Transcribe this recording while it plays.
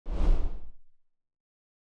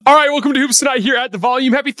All right, welcome to Hoops Tonight here at The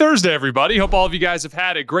Volume. Happy Thursday, everybody. Hope all of you guys have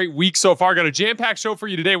had a great week so far. Got a jam-packed show for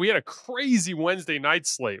you today. We had a crazy Wednesday night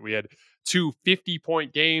slate. We had two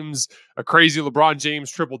 50-point games, a crazy LeBron James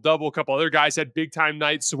triple-double. A couple other guys had big-time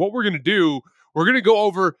nights. So what we're going to do, we're going to go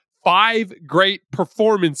over 5 great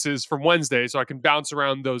performances from Wednesday so I can bounce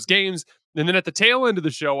around those games. And then at the tail end of the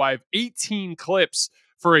show, I have 18 clips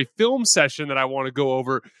for a film session that I want to go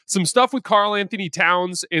over. Some stuff with Karl-Anthony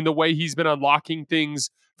Towns and the way he's been unlocking things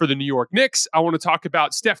for the New York Knicks. I want to talk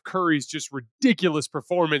about Steph Curry's just ridiculous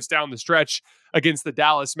performance down the stretch against the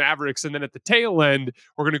Dallas Mavericks. And then at the tail end,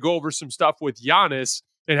 we're going to go over some stuff with Giannis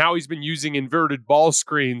and how he's been using inverted ball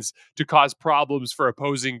screens to cause problems for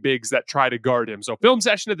opposing bigs that try to guard him. So film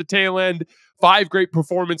session at the tail end, 5 great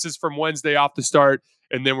performances from Wednesday off the start,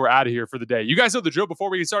 and then we're out of here for the day. You guys know the drill. Before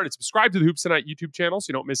we get started, subscribe to the Hoops Tonight YouTube channel so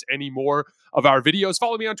you don't miss any more of our videos.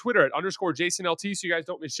 Follow me on Twitter at _JasonLT so you guys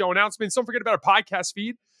don't miss show announcements. Don't forget about our podcast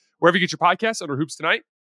feed, wherever you get your podcasts under Hoops Tonight.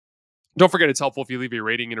 Don't forget it's helpful if you leave a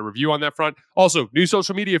rating and a review on that front. Also, new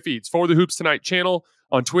social media feeds for the Hoops Tonight channel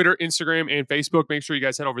on Twitter, Instagram, and Facebook. Make sure you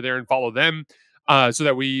guys head over there and follow them so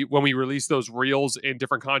that when we release those reels and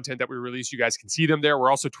different content that we release, you guys can see them there.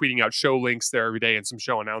 We're also tweeting out show links there every day and some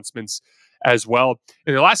show announcements as well.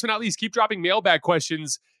 And then last but not least, keep dropping mailbag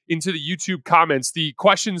questions into the YouTube comments. The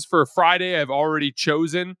questions for Friday I've already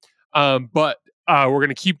chosen, but we're going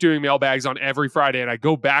to keep doing mailbags on every Friday, and I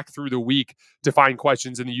go back through the week to find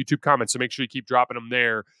questions in the YouTube comments, so make sure you keep dropping them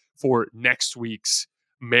there for next week's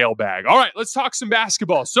mailbag. All right, let's talk some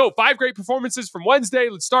basketball. So 5 great performances from Wednesday.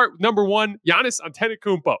 Let's start with number 1, Giannis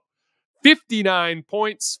Antetokounmpo. 59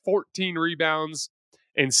 points, 14 rebounds,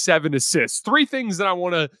 and 7 assists. 3 things that I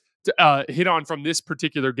want to hit on from this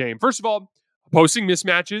particular game. First of all, posting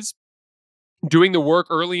mismatches, doing the work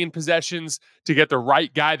early in possessions to get the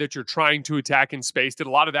right guy that you're trying to attack in space. Did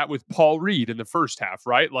a lot of that with Paul Reed in the first half,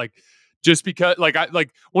 right? Like, just because,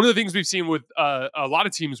 one of the things we've seen with a lot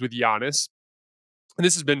of teams with Giannis, and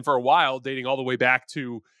this has been for a while, dating all the way back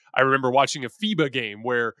to, I remember watching a FIBA game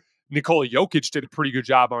where Nikola Jokic did a pretty good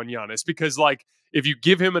job on Giannis, because if you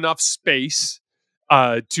give him enough space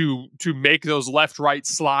to make those left-right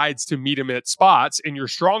slides to meet him at spots, and you're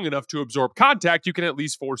strong enough to absorb contact, you can at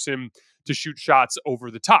least force him to shoot shots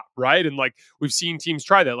over the top, right? And we've seen teams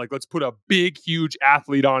try that. Let's put a big, huge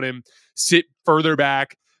athlete on him, sit further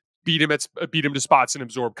back, beat him to spots and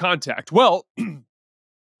absorb contact. Well,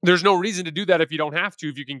 there's no reason to do that if you don't have to,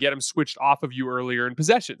 if you can get him switched off of you earlier in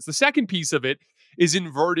possessions. The second piece of it is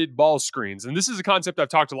inverted ball screens. And this is a concept I've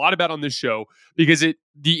talked a lot about on this show, because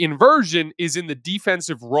the inversion is in the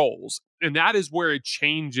defensive roles. And that is where it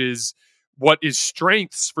changes what is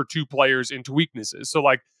strengths for 2 players into weaknesses. So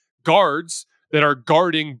guards that are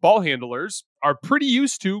guarding ball handlers are pretty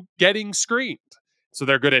used to getting screened. So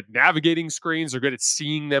they're good at navigating screens. They're good at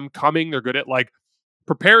seeing them coming. They're good at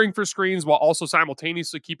preparing for screens while also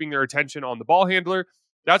simultaneously keeping their attention on the ball handler.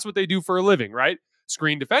 That's what they do for a living, right?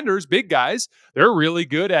 Screen defenders, big guys, they're really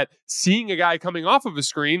good at seeing a guy coming off of a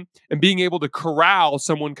screen and being able to corral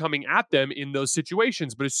someone coming at them in those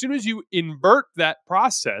situations. But as soon as you invert that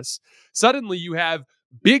process, suddenly you have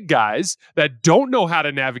big guys that don't know how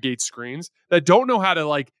to navigate screens, that don't know how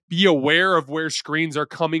to be aware of where screens are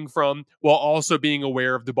coming from while also being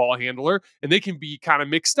aware of the ball handler. And they can be kind of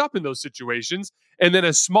mixed up in those situations. And then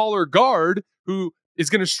a smaller guard who is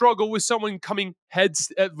going to struggle with someone coming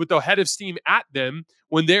with the head of steam at them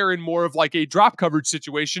when they're in more of a drop coverage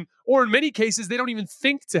situation, or in many cases, they don't even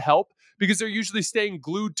think to help because they're usually staying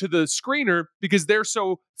glued to the screener because they're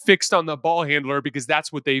so fixed on the ball handler, because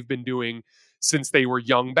that's what they've been doing since they were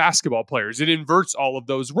young basketball players. It inverts all of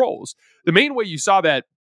those roles. The main way you saw that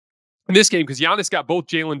in this game, because Giannis got both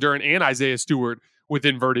Jalen Duren and Isaiah Stewart with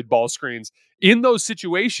inverted ball screens. In those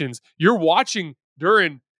situations, you're watching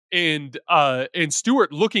Duren and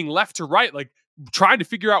Stewart looking left to right, trying to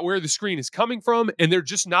figure out where the screen is coming from, and they're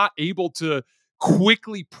just not able to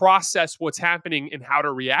quickly process what's happening and how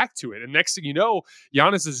to react to it. And next thing you know,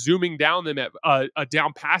 Giannis is zooming down them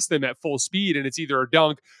down past them at full speed, and it's either a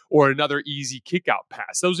dunk or another easy kick out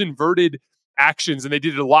pass. Those inverted actions, and they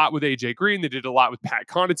did it a lot with AJ Green, they did it a lot with Pat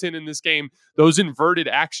Connaughton in this game. Those inverted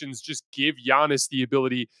actions just give Giannis the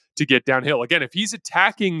ability to get downhill. Again, if he's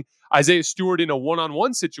attacking Isaiah Stewart in a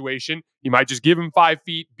one-on-one situation, you might just give him 5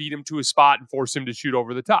 feet, beat him to a spot, and force him to shoot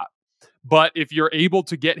over the top. But if you're able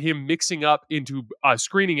to get him mixing up into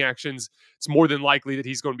screening actions, it's more than likely that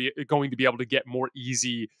he's going to be able to get more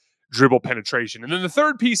easy dribble penetration. And then the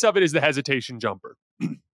third piece of it is the hesitation jumper.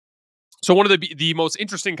 So one of the most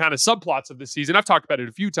interesting kind of subplots of this season, I've talked about it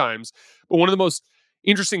a few times, but one of the most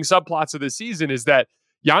interesting subplots of this season is that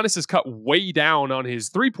Giannis has cut way down on his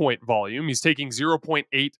three-point volume. He's taking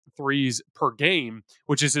 0.8 threes per game,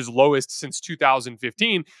 which is his lowest since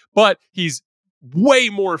 2015, but he's way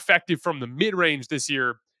more effective from the mid-range this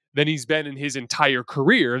year than he's been in his entire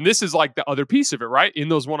career. And this is like the other piece of it, right? In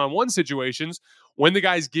those one-on-one situations, when the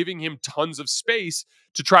guy's giving him tons of space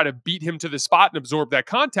to try to beat him to the spot and absorb that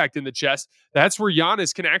contact in the chest, that's where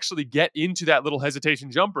Giannis can actually get into that little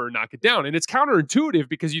hesitation jumper and knock it down. And it's counterintuitive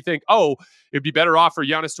because you think, oh, it'd be better off for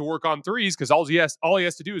Giannis to work on threes because all he has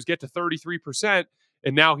to do is get to 33%,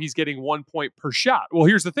 and now he's getting 1 point per shot. Well,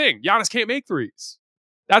 here's the thing. Giannis can't make threes.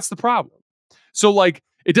 That's the problem. So, like,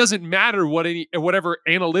 it doesn't matter whatever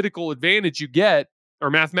analytical advantage you get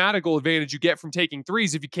or mathematical advantage you get from taking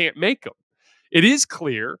threes if you can't make them. It is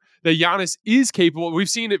clear that Giannis is capable. We've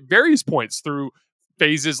seen at various points through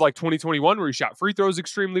phases like 2021 where he shot free throws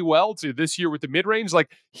extremely well to this year with the mid-range.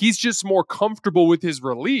 Like, he's just more comfortable with his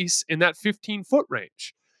release in that 15-foot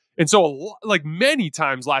range. And so, like, many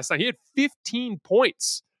times last night, he had 15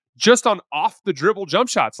 points just on off-the-dribble jump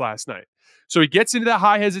shots last night. So he gets into that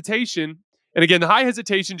high hesitation. And again, the high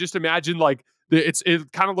hesitation, just imagine like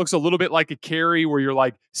it kind of looks a little bit like a carry where you're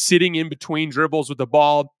like sitting in between dribbles with the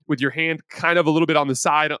ball with your hand kind of a little bit on the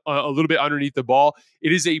side, a little bit underneath the ball.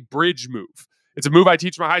 It is a bridge move. It's a move I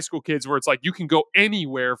teach my high school kids where it's like you can go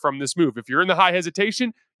anywhere from this move. If you're in the high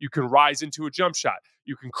hesitation, you can rise into a jump shot.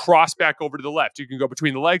 You can cross back over to the left. You can go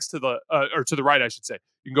between the legs to the right, I should say.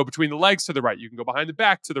 You can go between the legs to the right. You can go behind the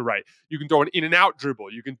back to the right. You can throw an in and out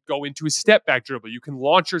dribble. You can go into a step back dribble. You can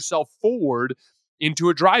launch yourself forward into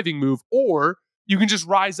a driving move, or you can just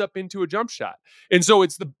rise up into a jump shot. And so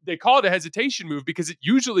they call it a hesitation move because it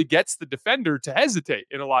usually gets the defender to hesitate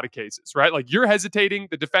in a lot of cases, right? Like you're hesitating,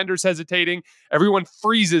 the defender's hesitating, everyone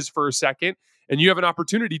freezes for a second, and you have an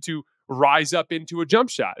opportunity to rise up into a jump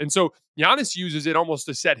shot. And so Giannis uses it almost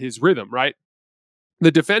to set his rhythm, right?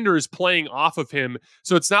 The defender is playing off of him.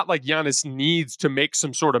 So it's not like Giannis needs to make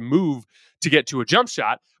some sort of move to get to a jump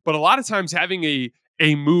shot. But a lot of times having a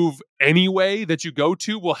move anyway that you go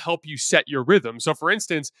to will help you set your rhythm. So for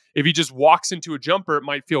instance, if he just walks into a jumper, it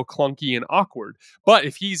might feel clunky and awkward. But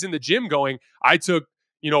if he's in the gym going, I took,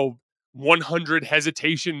 100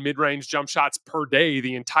 hesitation mid-range jump shots per day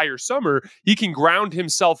the entire summer, he can ground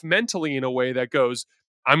himself mentally in a way that goes,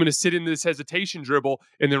 I'm going to sit in this hesitation dribble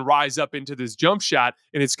and then rise up into this jump shot,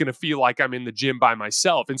 and it's going to feel like I'm in the gym by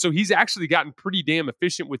myself. And so he's actually gotten pretty damn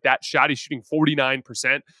efficient with that shot. He's shooting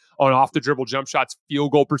 49% on off-the-dribble jump shots,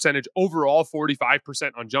 field goal percentage, overall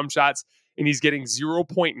 45% on jump shots, and he's getting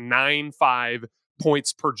 0.95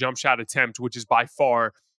 points per jump shot attempt, which is by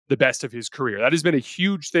far the best of his career. That has been a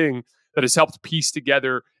huge thing that has helped piece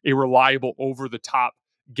together a reliable over-the-top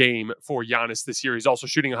game for Giannis this year. He's also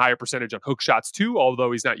shooting a higher percentage on hook shots too,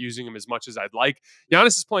 although he's not using them as much as I'd like.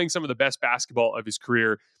 Giannis is playing some of the best basketball of his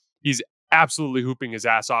career. He's absolutely hooping his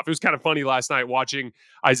ass off. It was kind of funny last night watching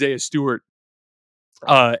Isaiah Stewart.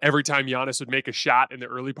 Every time Giannis would make a shot in the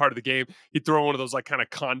early part of the game, he'd throw one of those like kind of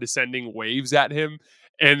condescending waves at him.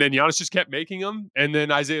 And then Giannis just kept making them. And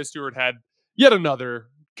then Isaiah Stewart had yet another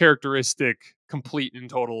characteristic, complete and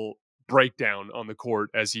total breakdown on the court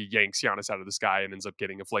as he yanks Giannis out of the sky and ends up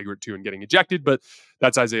getting a flagrant 2 and getting ejected. But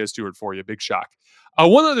that's Isaiah Stewart for you. Big shock.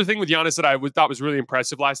 One other thing with Giannis that I thought was really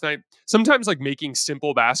impressive last night, sometimes like making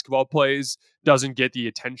simple basketball plays doesn't get the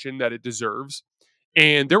attention that it deserves.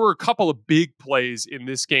 And there were a couple of big plays in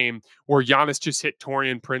this game where Giannis just hit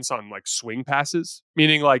Taurean Prince on like swing passes,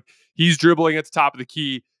 meaning like he's dribbling at the top of the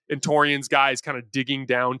key and Torian's guy is kind of digging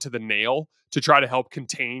down to the nail to try to help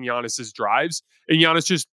contain Giannis's drives. And Giannis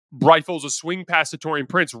just rifles a swing pass to Taurean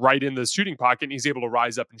Prince right in the shooting pocket, and he's able to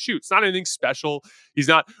rise up and shoot. It's not anything special. He's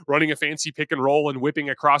not running a fancy pick and roll and whipping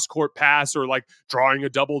a cross-court pass or like drawing a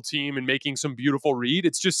double team and making some beautiful read.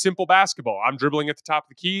 It's just simple basketball. I'm dribbling at the top of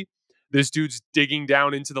the key. This dude's digging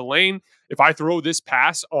down into the lane. If I throw this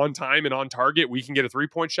pass on time and on target, we can get a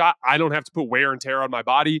three-point shot. I don't have to put wear and tear on my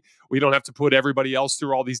body. We don't have to put everybody else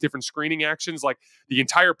through all these different screening actions. Like the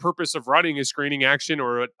entire purpose of running a screening action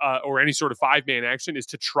or any sort of 5-man action is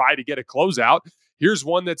to try to get a closeout. Here's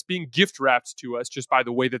one that's being gift wrapped to us just by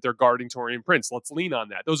the way that they're guarding Taurean Prince. Let's lean on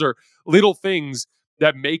that. Those are little things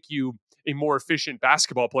that make you a more efficient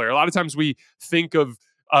basketball player. A lot of times we think of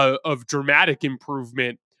dramatic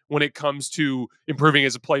improvement when it comes to improving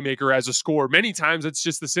as a playmaker, as a scorer. Many times it's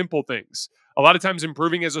just the simple things. A lot of times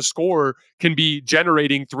improving as a scorer can be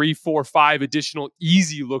generating 3, 4, 5 additional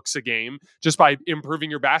easy looks a game just by improving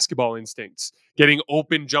your basketball instincts, getting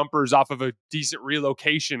open jumpers off of a decent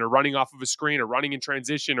relocation or running off of a screen or running in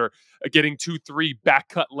transition or getting 2, 3 back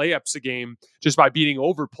cut layups a game just by beating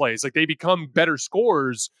over plays. Like they become better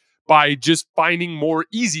scorers by just finding more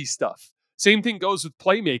easy stuff. Same thing goes with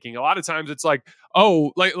playmaking. A lot of times it's like,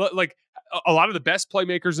 oh, like a lot of the best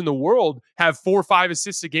playmakers in the world have 4 or 5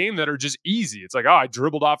 assists a game that are just easy. It's like, oh, I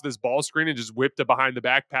dribbled off this ball screen and just whipped a behind the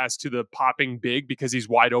back pass to the popping big because he's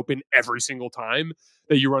wide open every single time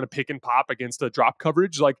that you run a pick and pop against a drop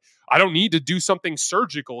coverage. Like, I don't need to do something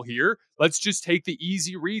surgical here. Let's just take the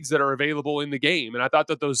easy reads that are available in the game. And I thought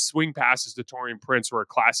that those swing passes to Taurean Prince were a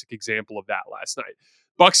classic example of that last night.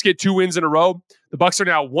 Bucks get 2 wins in a row. The Bucks are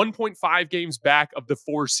now 1.5 games back of the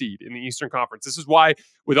 4 seed in the Eastern Conference. This is why,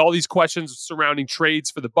 with all these questions surrounding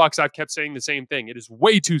trades for the Bucks, I've kept saying the same thing. It is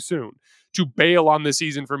way too soon to bail on the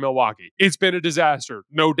season for Milwaukee. It's been a disaster,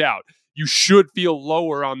 no doubt. You should feel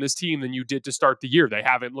lower on this team than you did to start the year. They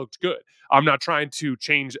haven't looked good. I'm not trying to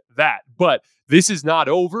change that, but this is not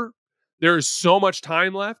over. There is so much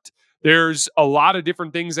time left. There's a lot of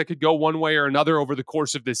different things that could go one way or another over the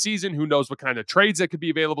course of this season. Who knows what kind of trades that could be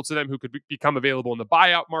available to them, who could become available in the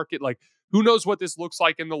buyout market. Like, who knows what this looks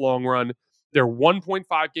like in the long run. They're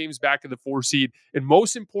 1.5 games back of the 4 seed. And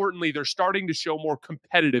most importantly, they're starting to show more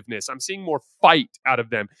competitiveness. I'm seeing more fight out of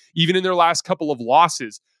them. Even in their last couple of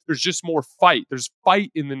losses, there's just more fight. There's fight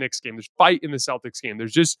in the Knicks game. There's fight in the Celtics game.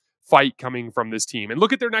 There's just fight coming from this team. And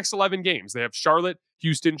look at their next 11 games. They have Charlotte,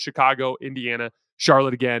 Houston, Chicago, Indiana,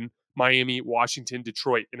 Charlotte again, Miami, Washington,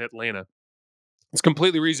 Detroit, and Atlanta. It's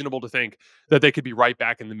completely reasonable to think that they could be right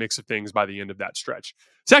back in the mix of things by the end of that stretch.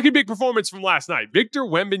 Second big performance from last night. Victor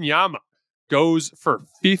Wembanyama goes for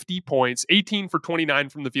 50 points, 18 for 29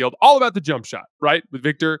 from the field. All about the jump shot, right? With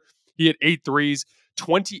Victor, he had 8 threes.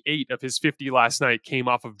 28 of his 50 last night came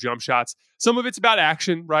off of jump shots. Some of it's about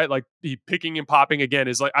action, right? Like the picking and popping again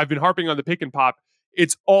is like, I've been harping on the pick and pop.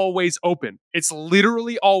 It's always open. It's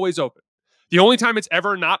literally always open. The only time it's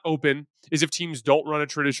ever not open is if teams don't run a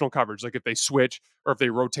traditional coverage, like if they switch or if they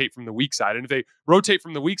rotate from the weak side. And if they rotate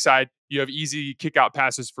from the weak side, you have easy kick out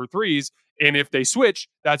passes for threes. And if they switch,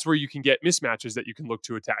 that's where you can get mismatches that you can look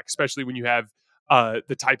to attack, especially when you have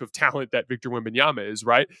the type of talent that Victor Wembanyama is,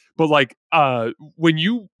 right? But like when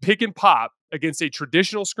you pick and pop against a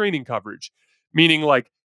traditional screening coverage, meaning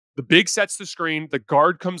like the big sets the screen, the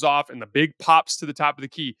guard comes off, and the big pops to the top of the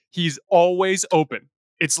key, he's always open.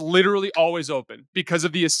 It's literally always open because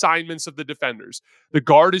of the assignments of the defenders. The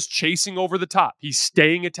guard is chasing over the top. He's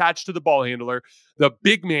staying attached to the ball handler. The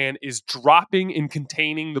big man is dropping and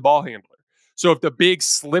containing the ball handler. So if the big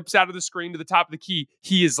slips out of the screen to the top of the key,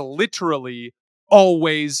 he is literally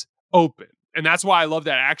always open. And that's why I love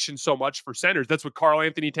that action so much for centers. That's what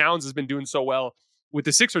Karl-Anthony Towns has been doing so well with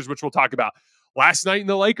the Sixers, which we'll talk about. Last night in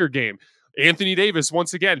the Laker game, Anthony Davis,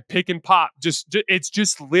 once again, pick and pop. It's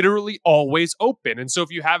just literally always open. And so if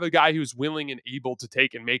you have a guy who's willing and able to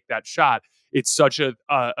take and make that shot, it's such a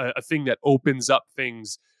thing that opens up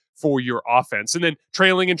things for your offense. And then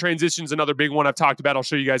trailing in transitions, another big one I've talked about. I'll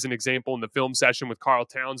show you guys an example in the film session with Karl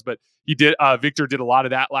Towns, but Victor did a lot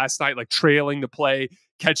of that last night, like trailing the play,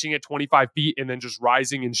 catching at 25 feet, and then just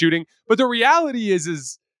rising and shooting. But the reality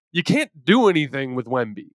is you can't do anything with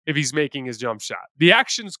Wemby if he's making his jump shot. The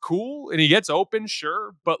action's cool and he gets open,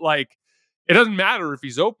 sure, but like it doesn't matter if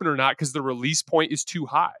he's open or not because the release point is too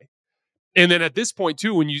high. And then at this point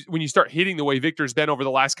too, when you start hitting the way Victor's been over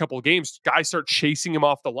the last couple of games, guys start chasing him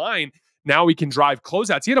off the line. Now he can drive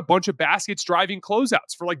closeouts. He had a bunch of baskets driving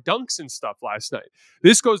closeouts for like dunks and stuff last night.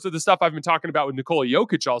 This goes to the stuff I've been talking about with Nikola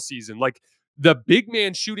Jokic all season. Like the big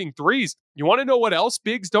man shooting threes. You want to know what else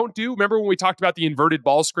bigs don't do? Remember when we talked about the inverted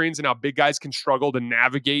ball screens and how big guys can struggle to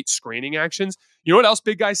navigate screening actions? You know what else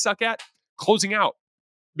big guys suck at? Closing out.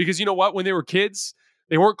 Because you know what? When they were kids,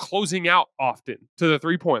 they weren't closing out often to the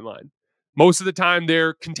three-point line. Most of the time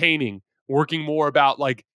they're containing, working more about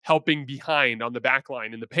like helping behind on the back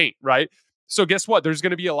line in the paint, right? So guess what? There's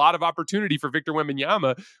going to be a lot of opportunity for Victor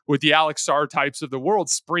Wembanyama with the Alex Sarr types of the world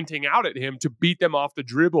sprinting out at him to beat them off the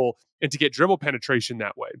dribble and to get dribble penetration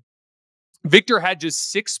that way. Victor had just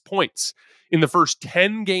 6 points in the first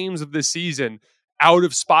 10 games of the season out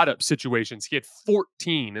of spot-up situations. He had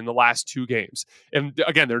 14 in the last 2 games. And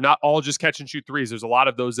again, they're not all just catch and shoot threes. There's a lot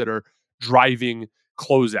of those that are driving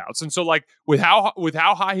closeouts. And so like with how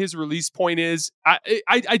high his release point is,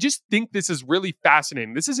 I just think this is really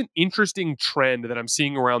fascinating. This is an interesting trend that I'm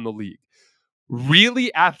seeing around the league.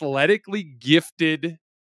 Really athletically gifted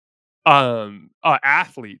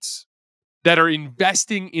athletes that are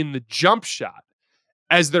investing in the jump shot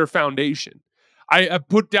as their foundation. I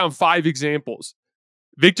put down 5 examples.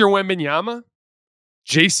 Victor Wembanyama,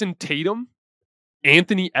 Jayson Tatum,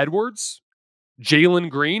 Anthony Edwards, Jalen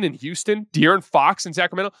Green in Houston, De'Aaron Fox in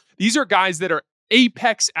Sacramento. These are guys that are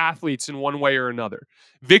apex athletes in one way or another.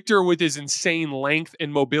 Victor with his insane length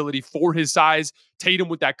and mobility for his size, Tatum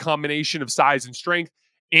with that combination of size and strength,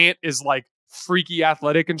 Ant is like freaky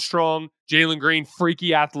athletic and strong. Jalen Green,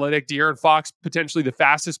 freaky athletic. De'Aaron Fox, potentially the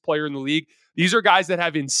fastest player in the league. These are guys that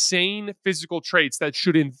have insane physical traits that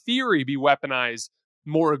should, in theory, be weaponized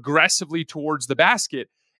more aggressively towards the basket.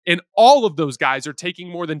 And all of those guys are taking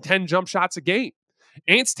more than 10 jump shots a game.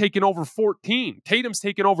 Ant's taking over 14. Tatum's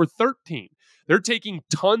taking over 13. They're taking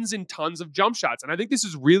tons and tons of jump shots. And I think this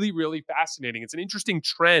is really, really fascinating. It's an interesting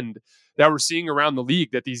trend that we're seeing around the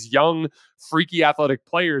league, that these young, freaky athletic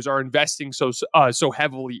players are investing so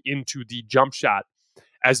heavily into the jump shot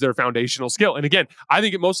as their foundational skill. And again, I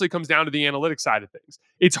think it mostly comes down to the analytics side of things.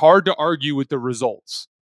 It's hard to argue with the results.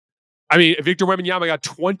 I mean, Victor Wembanyama got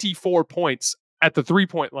 24 points at the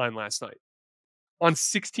three-point line last night on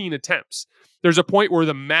 16 attempts. There's a point where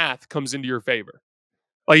the math comes into your favor.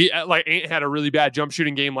 Like Ant had a really bad jump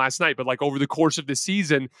shooting game last night, but like over the course of the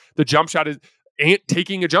season, the jump shot is Ant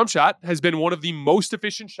taking a jump shot has been one of the most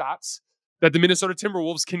efficient shots that the Minnesota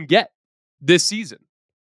Timberwolves can get this season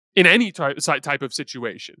in any type of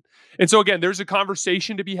situation. And so again, there's a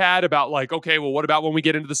conversation to be had about like, okay, well, what about when we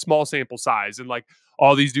get into the small sample size and like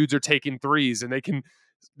all these dudes are taking threes and they can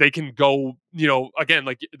go, again,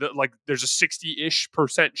 like there's a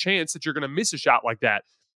 60-ish% chance that you're going to miss a shot like that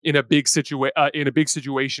in a big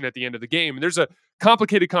situation at the end of the game. And there's a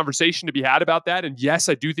complicated conversation to be had about that. And yes,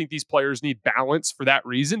 I do think these players need balance for that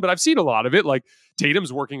reason, but I've seen a lot of it. Like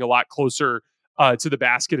Tatum's working a lot closer to the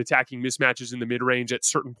basket, attacking mismatches in the mid-range at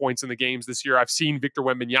certain points in the games this year. I've seen Victor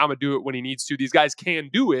Wembanyama do it when he needs to. These guys can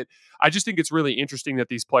do it. I just think it's really interesting that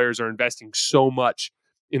these players are investing so much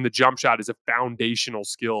in the jump shot as a foundational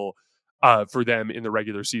skill for them in the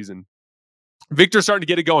regular season. Victor's starting to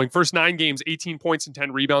get it going. First 9 games, 18 points and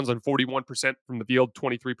 10 rebounds on 41% from the field,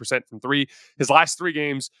 23% from three. His last 3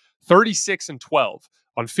 games, 36 and 12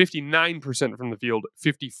 on 59% from the field,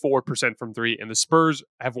 54% from three. And the Spurs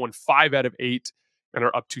have won 5 out of 8 and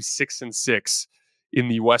are up to 6 and 6 in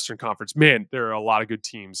the Western Conference. Man, there are a lot of good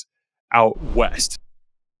teams out west.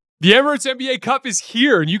 The Emirates NBA Cup is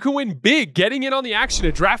here, and you can win big getting in on the action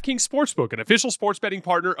at DraftKings Sportsbook, an official sports betting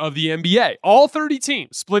partner of the NBA. All 30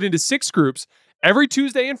 teams split into 6 groups every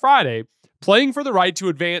Tuesday and Friday, playing for the right to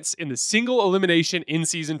advance in the single elimination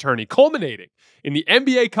in-season tourney, culminating in the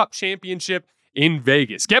NBA Cup Championship in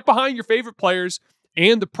Vegas. Get behind your favorite players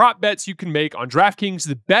and the prop bets you can make on DraftKings,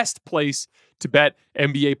 the best place to bet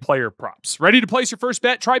NBA player props. Ready to place your first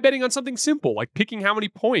bet? Try betting on something simple, like picking how many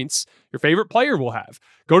points your favorite player will have.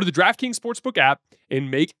 Go to the DraftKings Sportsbook app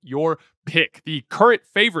and make your pick. The current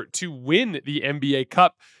favorite to win the NBA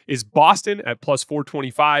Cup is Boston at plus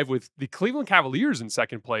 425, with the Cleveland Cavaliers in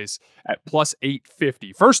second place at plus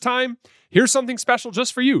 850. First time, here's something special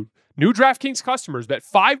just for you. New DraftKings customers bet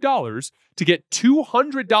 $5 to get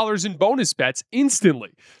 $200 in bonus bets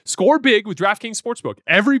instantly. Score big with DraftKings Sportsbook.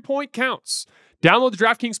 Every point counts. Download the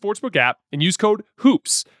DraftKings Sportsbook app and use code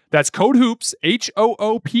HOOPS. That's code HOOPS,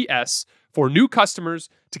 HOOPS, for new customers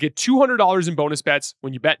to get $200 in bonus bets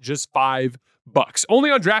when you bet just $5. Only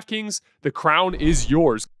on DraftKings, the crown is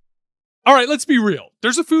yours. All right, let's be real.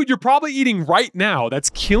 There's a food you're probably eating right now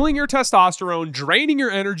that's killing your testosterone, draining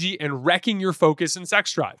your energy, and wrecking your focus and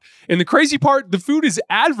sex drive. And the crazy part, the food is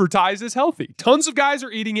advertised as healthy. Tons of guys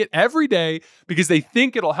are eating it every day because they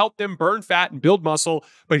think it'll help them burn fat and build muscle.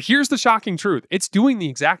 But here's the shocking truth. It's doing the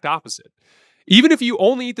exact opposite. Even if you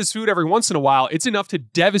only eat this food every once in a while, it's enough to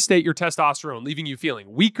devastate your testosterone, leaving you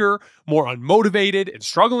feeling weaker, more unmotivated, and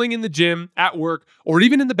struggling in the gym, at work, or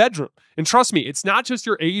even in the bedroom. And trust me, it's not just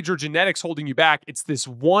your age or genetics holding you back. It's this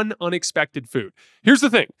one unexpected food. Here's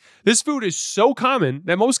the thing. This food is so common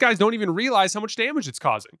that most guys don't even realize how much damage it's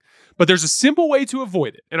causing. But there's a simple way to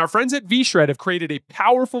avoid it. And our friends at V-Shred have created a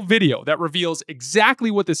powerful video that reveals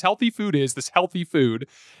exactly what this healthy food is, this healthy food,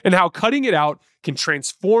 and how cutting it out can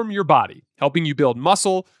transform your body, helping you build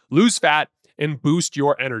muscle, lose fat, and boost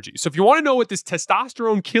your energy. So if you want to know what this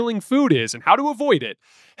testosterone-killing food is and how to avoid it,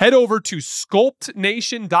 head over to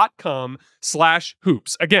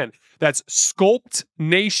sculptnation.com/hoops. Again, that's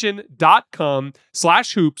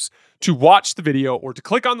sculptnation.com/hoops to watch the video or to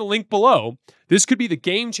click on the link below. This could be the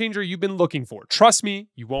game changer you've been looking for. Trust me,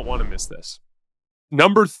 you won't want to miss this.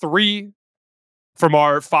 Number 3 from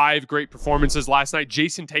our 5 great performances last night,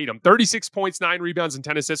 Jayson Tatum, 36 points, 9 rebounds, and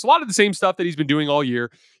 10 assists. A lot of the same stuff that he's been doing all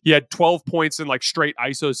year. He had 12 points in like straight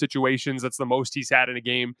ISO situations. That's the most he's had in a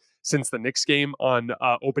game since the Knicks game on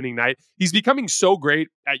opening night. He's becoming so great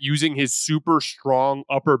at using his super strong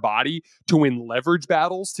upper body to win leverage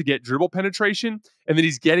battles to get dribble penetration. And then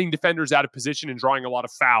he's getting defenders out of position and drawing a lot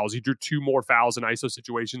of fouls. He drew 2 more fouls in ISO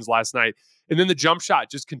situations last night. And then the jump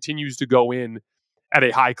shot just continues to go in at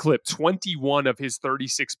a high clip. 21 of his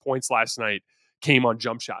 36 points last night came on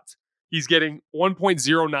jump shots. He's getting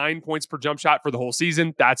 1.09 points per jump shot for the whole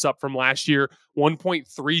season. That's up from last year.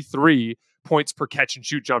 1.33 points per catch and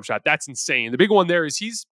shoot jump shot. That's insane. The big one there is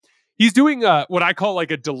he's doing what I call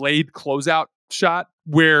like a delayed closeout shot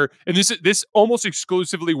where, and this almost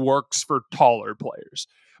exclusively works for taller players,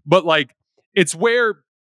 but like it's where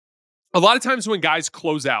a lot of times when guys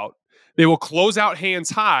close out, they will close out hands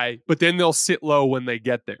high, but then they'll sit low when they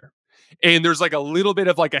get there. And there's like a little bit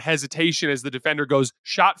of like a hesitation as the defender goes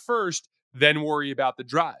shot first, then worry about the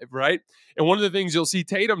drive, right? And one of the things you'll see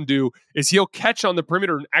Tatum do is he'll catch on the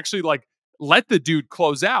perimeter and actually like let the dude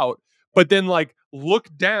close out, but then like look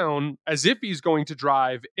down as if he's going to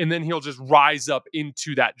drive, and then he'll just rise up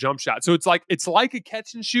into that jump shot. So it's like a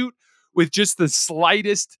catch and shoot with just the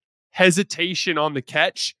slightest hesitation on the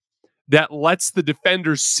catch that lets the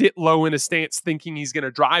defender sit low in a stance thinking he's going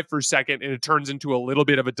to drive for a second, and it turns into a little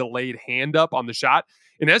bit of a delayed hand up on the shot.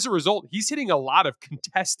 And as a result, he's hitting a lot of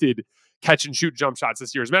contested catch and shoot jump shots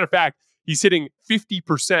this year. As a matter of fact, he's hitting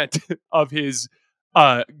 50% of his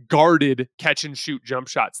guarded catch and shoot jump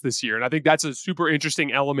shots this year. And I think that's a super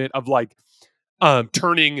interesting element of like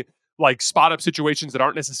turning like spot up situations that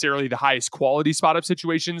aren't necessarily the highest quality spot up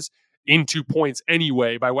situations into points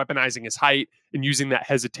anyway by weaponizing his height and using that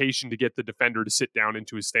hesitation to get the defender to sit down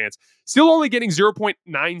into his stance. Still only getting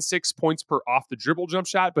 0.96 points per off the dribble jump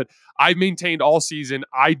shot, but I've maintained all season,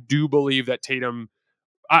 I do believe that Tatum,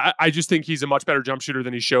 I just think he's a much better jump shooter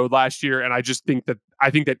than he showed last year. And I think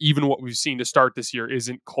that even what we've seen to start this year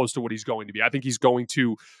isn't close to what he's going to be. I think he's going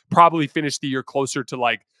to probably finish the year closer to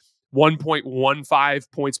like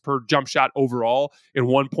 1.15 points per jump shot overall and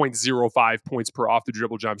 1.05 points per off the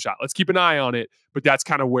dribble jump shot. Let's keep an eye on it, but that's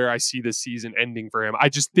kind of where I see this season ending for him.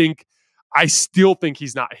 I still think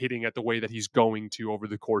he's not hitting at the way that he's going to over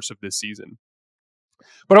the course of this season.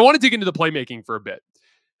 But I want to dig into the playmaking for a bit.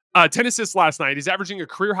 10 assists last night. He's averaging a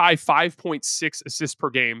career high 5.6 assists per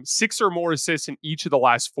game, 6 or more assists in each of the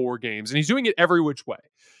last 4 games. And he's doing it every which way.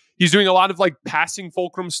 He's doing a lot of like passing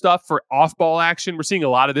fulcrum stuff for off-ball action. We're seeing a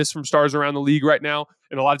lot of this from stars around the league right now.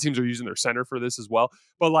 And a lot of teams are using their center for this as well.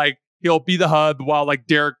 But like he'll be the hub while like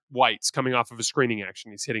Derek White's coming off of a screening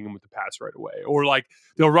action. He's hitting him with the pass right away. Or like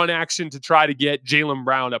they'll run action to try to get Jaylen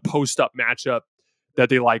Brown a post-up matchup that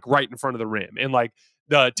they like right in front of the rim. And like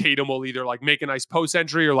the Tatum will either like make a nice post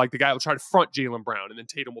entry or like the guy will try to front Jaylen Brown. And then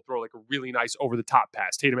Tatum will throw like a really nice over-the-top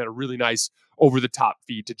pass. Tatum had a really nice over-the-top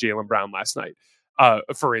feed to Jaylen Brown last night.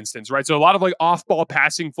 For instance, right? So a lot of like off-ball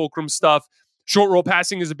passing fulcrum stuff. Short roll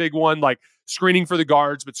passing is a big one, like screening for the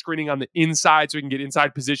guards, but screening on the inside so we can get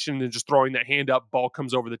inside position and just throwing that hand up, ball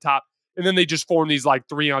comes over the top. And then they just form these like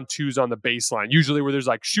 3-on-2s on the baseline, usually where there's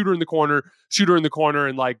like shooter in the corner,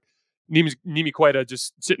 and like Nimi Queta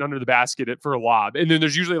just sitting under the basket for a lob. And then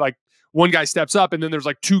there's usually like one guy steps up and then there's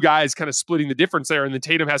like 2 guys kind of splitting the difference there. And then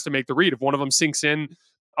Tatum has to make the read. If one of them sinks in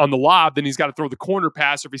on the lob, then he's got to throw the corner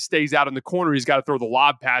pass. Or if he stays out in the corner, he's got to throw the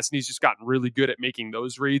lob pass. And he's just gotten really good at making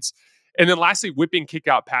those reads. And then lastly, whipping kick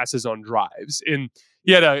out passes on drives. And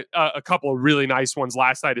he had a couple of really nice ones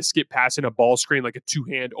last night, a skip pass and a ball screen, like a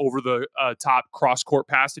 2-hand over the top cross court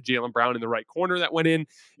pass to Jaylen Brown in the right corner that went in.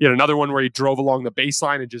 He had another one where he drove along the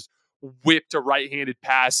baseline and just whipped a right-handed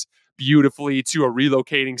pass beautifully to a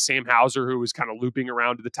relocating Sam Hauser, who was kind of looping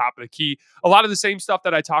around to the top of the key. A lot of the same stuff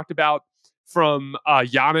that I talked about from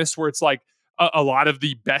Giannis, where it's like a lot of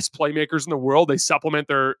the best playmakers in the world, they supplement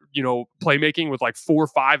their, playmaking with like 4 or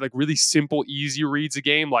 5, like really simple, easy reads a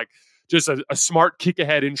game, like just a smart kick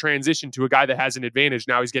ahead in transition to a guy that has an advantage.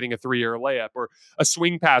 Now he's getting a 3-or layup, or a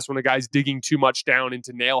swing pass when a guy's digging too much down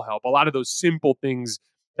into nail help. A lot of those simple things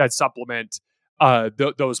that supplement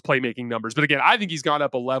those playmaking numbers. But again, I think he's gone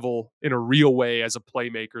up a level in a real way as a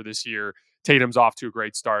playmaker this year. Tatum's off to a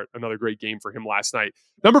great start. Another great game for him last night.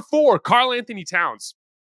 Number 4, Karl-Anthony Towns.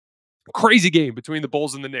 Crazy game between the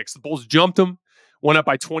Bulls and the Knicks. The Bulls jumped them, went up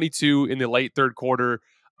by 22 in the late third quarter.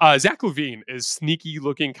 Zach LaVine is sneaky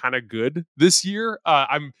looking kind of good this year.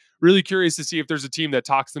 I'm really curious to see if there's a team that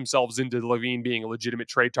talks themselves into LaVine being a legitimate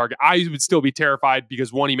trade target. I would still be terrified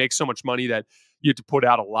because, one, he makes so much money that you have to put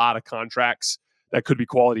out a lot of contracts that could be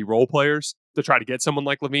quality role players to try to get someone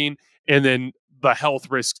like LaVine. And then the health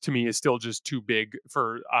risk to me is still just too big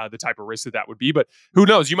for the type of risk that would be. But who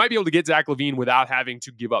knows? You might be able to get Zach LaVine without having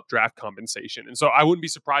to give up draft compensation. And so I wouldn't be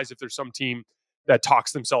surprised if there's some team that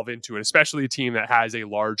talks themselves into it, especially a team that has a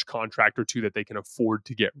large contract or two that they can afford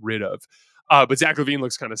to get rid of. But Zach LaVine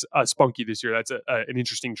looks kind of spunky this year. That's an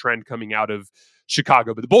interesting trend coming out of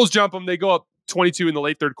Chicago. But the Bulls jump them. They go up 22 in the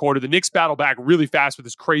late third quarter. The Knicks battle back really fast with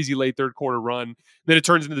this crazy late third quarter run. Then it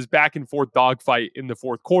turns into this back and forth dogfight in the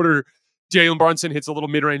fourth quarter. Jalen Brunson hits a little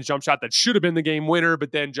mid-range jump shot that should have been the game winner,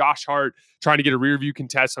 but then Josh Hart trying to get a rear view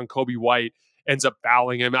contest on Kobe White ends up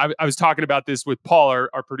fouling him. I was talking about this with Paul,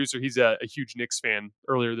 our producer. He's a huge Knicks fan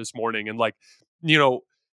earlier this morning. And like,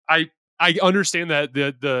 I understand that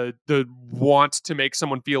the want to make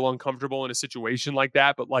someone feel uncomfortable in a situation like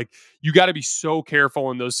that, but like you got to be so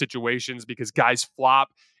careful in those situations because guys flop.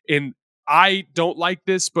 And I don't like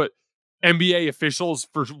this, but NBA officials,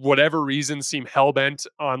 for whatever reason, seem hell-bent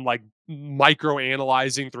on like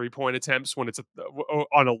micro-analyzing three-point attempts when it's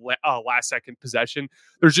on a last-second possession.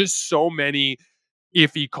 There's just so many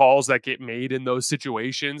iffy calls that get made in those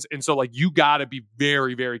situations. And so like you got to be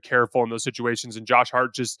very, very careful in those situations. And Josh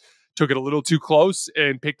Hart just took it a little too close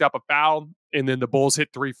and picked up a foul. And then the Bulls hit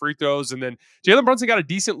 3 free throws. And then Jalen Brunson got a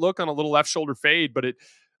decent look on a little left shoulder fade, but it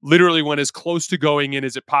literally went as close to going in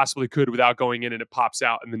as it possibly could without going in, and it pops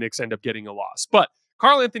out, and the Knicks end up getting a loss. But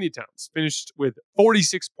Karl-Anthony Towns finished with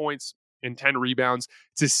 46 points and 10 rebounds.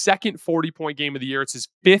 It's his second 40-point game of the year. It's his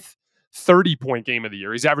fifth 30-point game of the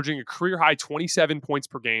year. He's averaging a career-high 27 points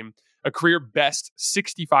per game, a career best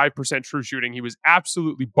 65% true shooting. He was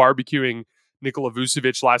absolutely barbecuing Nikola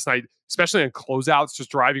Vucevic last night, especially on closeouts, just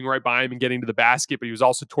driving right by him and getting to the basket, but he was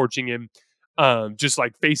also torching him. Just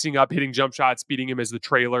like facing up, hitting jump shots, beating him as the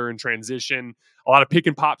trailer in transition. A lot of pick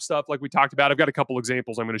and pop stuff like we talked about. I've got a couple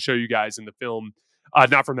examples I'm going to show you guys in the film.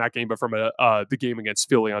 Not from that game, but from the game against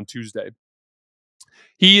Philly on Tuesday.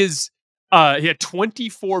 He had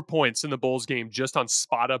 24 points in the Bulls game just on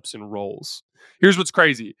spot ups and rolls. Here's what's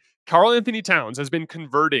crazy. Karl-Anthony Towns has been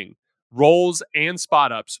converting rolls and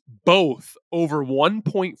spot ups both over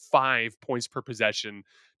 1.5 points per possession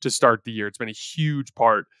to start the year. It's been a huge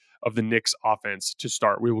part of the Knicks offense to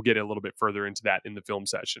start. We will get a little bit further into that in the film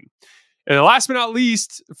session. And last but not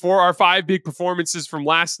least, for our 5 big performances from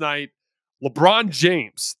last night, LeBron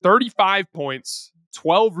James, 35 points,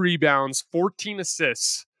 12 rebounds, 14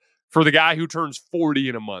 assists for the guy who turns 40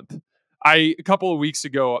 in a month. A couple of weeks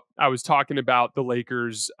ago, I was talking about the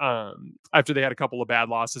Lakers after they had a couple of bad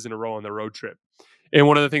losses in a row on the road trip. And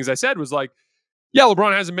one of the things I said was like, yeah,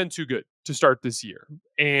 LeBron hasn't been too good to start this year.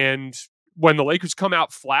 And when the Lakers come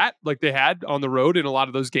out flat, like they had on the road in a lot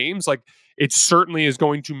of those games, like it certainly is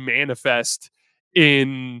going to manifest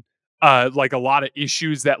in like a lot of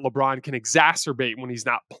issues that LeBron can exacerbate when he's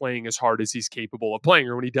not playing as hard as he's capable of playing,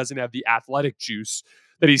 or when he doesn't have the athletic juice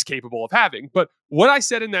that he's capable of having. But what I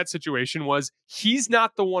said in that situation was he's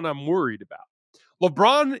not the one I'm worried about.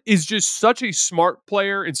 LeBron is just such a smart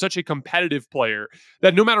player and such a competitive player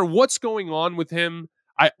that no matter what's going on with him,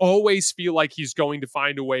 I always feel like he's going to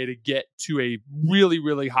find a way to get to a really,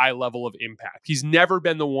 really high level of impact. He's never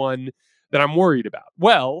been the one that I'm worried about.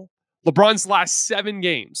 Well, LeBron's last 7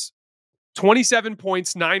 games, 27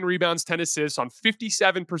 points, 9 rebounds, 10 assists on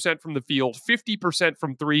 57% from the field, 50%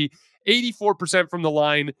 from 3, 84% from the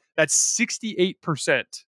line. That's 68%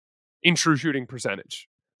 in true shooting percentage.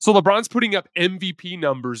 So LeBron's putting up MVP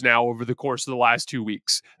numbers now over the course of the last 2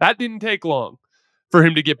 weeks. That didn't take long for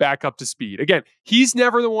him to get back up to speed. Again, he's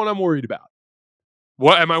never the one I'm worried about.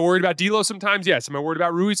 What am I worried about? D'Lo sometimes? Yes. Am I worried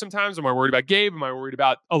about Rui sometimes? Am I worried about Gabe? Am I worried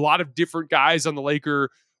about a lot of different guys on the Laker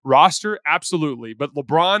roster? Absolutely. But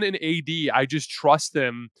LeBron and AD, I just trust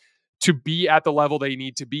them to be at the level they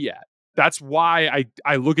need to be at. That's why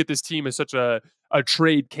I look at this team as such a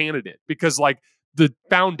trade candidate, because like the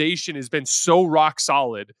foundation has been so rock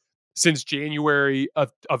solid since January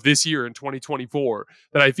of this year in 2024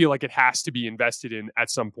 that I feel like it has to be invested in at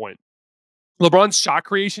some point. LeBron's shot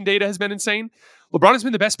creation data has been insane. LeBron has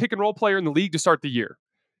been the best pick and roll player in the league to start the year.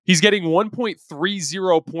 He's getting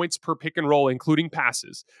 1.30 points per pick and roll, including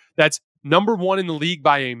passes. That's number 1 in the league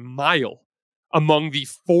by a mile among the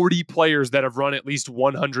 40 players that have run at least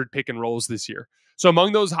 100 pick and rolls this year. So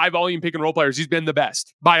among those high volume pick and roll players, he's been the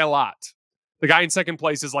best by a lot. The guy in second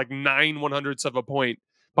place is like 9/100ths of a point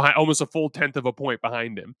behind, almost a full 10th of a point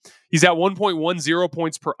behind him. He's at 1.10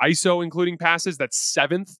 points per ISO, including passes. That's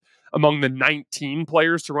 7th among the 19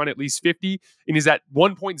 players to run at least 50. And he's at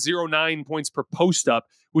 1.09 points per post up,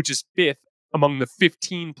 which is 5th among the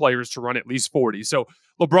 15 players to run at least 40. So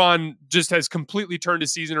LeBron just has completely turned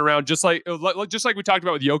his season around, just like we talked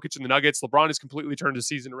about with Jokic and the Nuggets. LeBron has completely turned his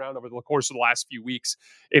season around over the course of the last few weeks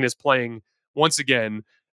and is playing once again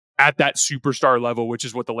at that superstar level, which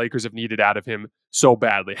is what the Lakers have needed out of him so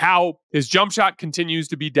badly. How his jump shot continues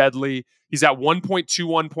to be deadly. He's at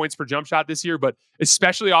 1.21 points per jump shot this year, but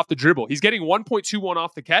especially off the dribble. He's getting 1.21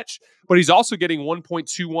 off the catch, but he's also getting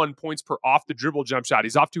 1.21 points per off the dribble jump shot.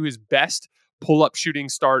 He's off to his best pull-up shooting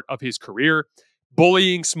start of his career.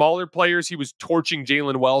 bullying smaller players. He was torching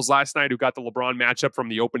Jalen Wells last night, who got the LeBron matchup from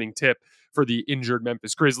the opening tip for the injured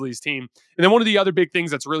Memphis Grizzlies team. And then one of the other big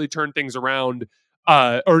things that's really turned things around,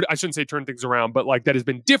 or I shouldn't say turn things around, but like that has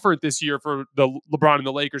been different this year for the LeBron and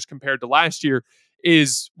the Lakers compared to last year,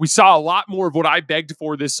 is we saw a lot more of what I begged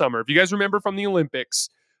for this summer. If you guys remember from the Olympics,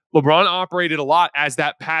 LeBron operated a lot as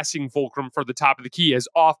that passing fulcrum for the top of the key as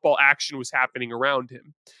off-ball action was happening around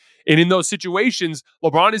him. And in those situations,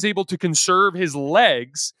 LeBron is able to conserve his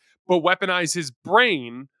legs, but weaponize his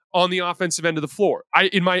brain on the offensive end of the floor.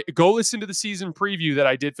 In my go listen to the season preview that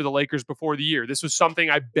I did for the Lakers before the year, this was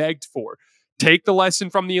something I begged for. Take the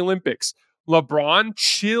lesson from the Olympics. LeBron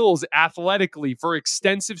chills athletically for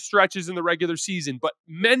extensive stretches in the regular season, but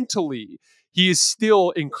mentally, he is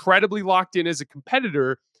still incredibly locked in as a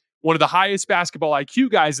competitor, one of the highest basketball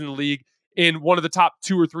IQ guys in the league, and one of the top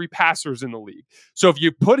 2 or 3 passers in the league. So if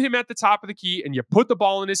you put him at the top of the key and you put the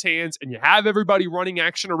ball in his hands and you have everybody running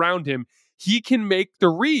action around him, he can make the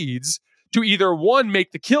reads to either, one,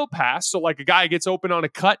 make the kill pass. So like a guy gets open on a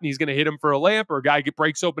cut and he's going to hit him for a layup, or a guy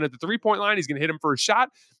breaks open at the 3-point line, he's going to hit him for a shot.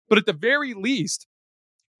 But at the very least,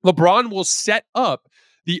 LeBron will set up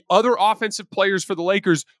the other offensive players for the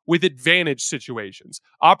Lakers with advantage situations,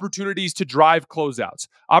 opportunities to drive closeouts,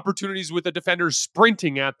 opportunities with the defenders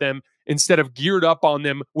sprinting at them instead of geared up on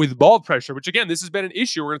them with ball pressure, which again, this has been an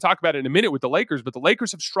issue. We're going to talk about it in a minute with the Lakers, but the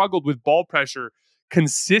Lakers have struggled with ball pressure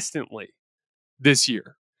consistently this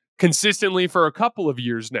year, consistently for a couple of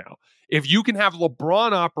years now. If you can have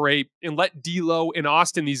LeBron operate and let D'Lo and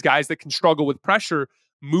Austin, these guys that can struggle with pressure,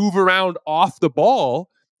 move around off the ball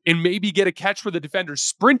and maybe get a catch where the defender's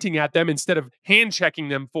sprinting at them instead of hand checking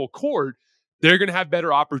them full court, they're going to have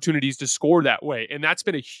better opportunities to score that way. And that's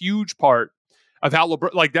been a huge part of how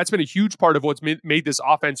LeBron, like that's been a huge part of what's made this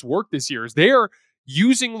offense work this year, is they're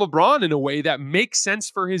using LeBron in a way that makes sense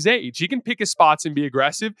for his age. He can pick his spots and be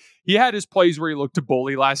aggressive. He had his plays where he looked to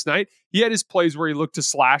bully last night. He had his plays where he looked to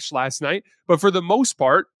slash last night. But for the most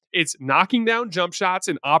part, it's knocking down jump shots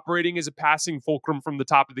and operating as a passing fulcrum from the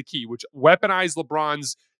top of the key, which weaponize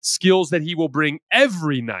LeBron's skills that he will bring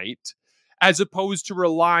every night, as opposed to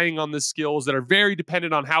relying on the skills that are very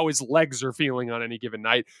dependent on how his legs are feeling on any given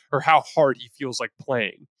night or how hard he feels like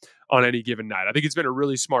playing on any given night. I think it's been a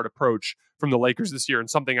really smart approach from the Lakers this year and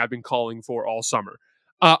something I've been calling for all summer.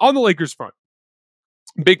 On the Lakers front,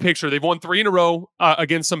 big picture, they've won 3 in a row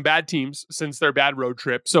against some bad teams since their bad road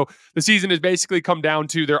trip. So the season has basically come down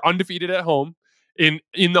to they're undefeated at home. In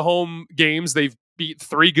the home games, they've beat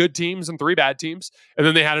 3 good teams and 3 bad teams, and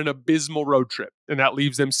then they had an abysmal road trip, and that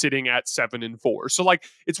leaves them sitting at 7-4. So like,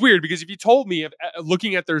 it's weird because if you told me,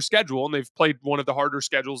 looking at their schedule, and they've played one of the harder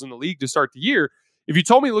schedules in the league to start the year, if you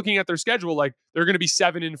told me looking at their schedule, like they're going to be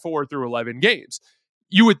 7-4 through 11 games,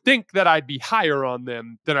 you would think that I'd be higher on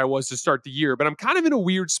them than I was to start the year. But I'm kind of in a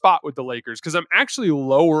weird spot with the Lakers because I'm actually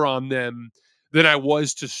lower on them than I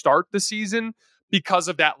was to start the season because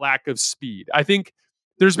of that lack of speed. I think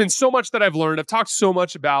there's been so much that I've learned. I've talked so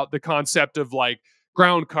much about the concept of like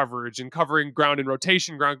ground coverage and covering ground in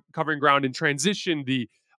rotation, covering ground in transition,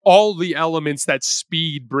 all the elements that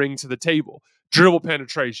speed bring to the table, dribble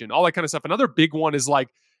penetration, all that kind of stuff. Another big one is like,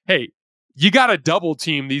 hey, you got to double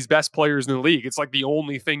team these best players in the league. It's like the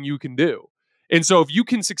only thing you can do. And so if you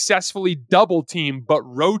can successfully double team but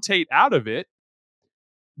rotate out of it,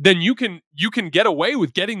 then you can get away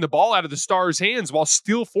with getting the ball out of the Stars' hands while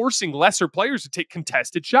still forcing lesser players to take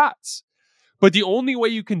contested shots. But the only way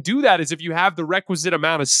you can do that is if you have the requisite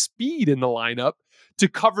amount of speed in the lineup to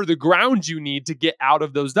cover the ground you need to get out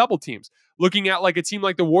of those double teams. Looking at like a team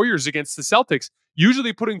like the Warriors against the Celtics,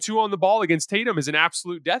 usually putting 2 on the ball against Tatum is an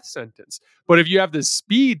absolute death sentence. But if you have the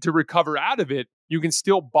speed to recover out of it, you can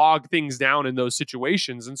still bog things down in those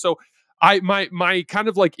situations. And so my kind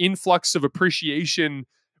of like influx of appreciation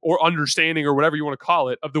or understanding or whatever you want to call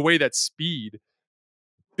it of the way that speed,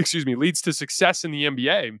 leads to success in the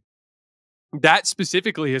NBA, that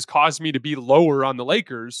specifically has caused me to be lower on the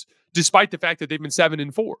Lakers, despite the fact that they've been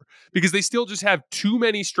 7-4, because they still just have too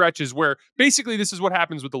many stretches where basically this is what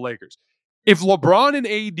happens with the Lakers. If LeBron and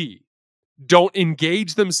AD don't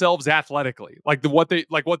engage themselves athletically, like what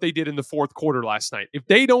they did in the fourth quarter last night, if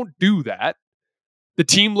they don't do that, the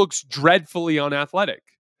team looks dreadfully unathletic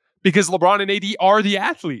because LeBron and AD are the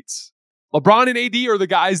athletes. LeBron and AD are the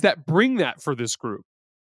guys that bring that for this group.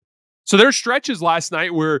 So there's stretches last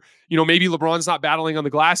night where, maybe LeBron's not battling on the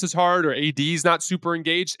glass as hard or AD's not super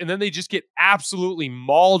engaged, and then they just get absolutely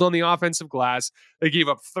mauled on the offensive glass. They gave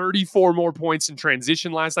up 34 more points in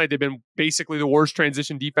transition last night. They've been basically the worst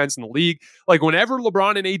transition defense in the league. Like whenever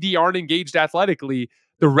LeBron and AD aren't engaged athletically,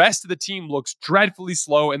 the rest of the team looks dreadfully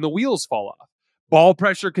slow and the wheels fall off. Ball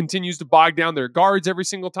pressure continues to bog down their guards every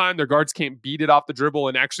single time. Their guards can't beat it off the dribble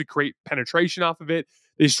and actually create penetration off of it.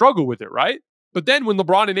 They struggle with it, right? But then when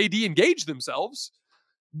LeBron and AD engage themselves,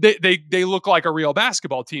 they look like a real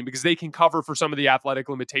basketball team because they can cover for some of the athletic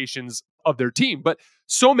limitations of their team. But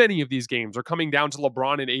so many of these games are coming down to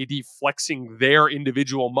LeBron and AD flexing their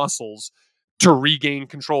individual muscles to regain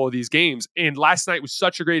control of these games. And last night was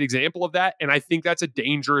such a great example of that. And I think that's a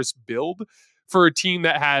dangerous build for a team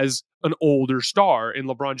that has an older star in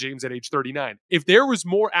LeBron James at age 39. If there was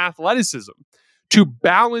more athleticism to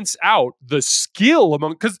balance out the skill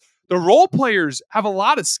among, because the role players have a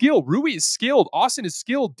lot of skill. Rui is skilled. Austin is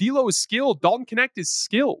skilled. D'Lo is skilled. Dalton Knecht is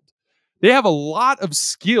skilled. They have a lot of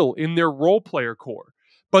skill in their role player core,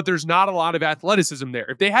 but there's not a lot of athleticism there.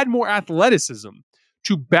 If they had more athleticism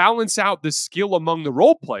to balance out the skill among the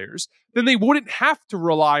role players, then they wouldn't have to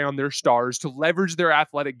rely on their stars to leverage their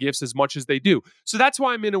athletic gifts as much as they do. So that's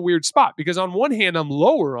why I'm in a weird spot, because on one hand, I'm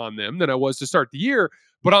lower on them than I was to start the year.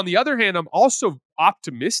 But on the other hand, I'm also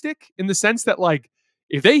optimistic in the sense that, like,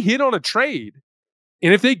 if they hit on a trade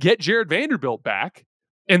and if they get Jared Vanderbilt back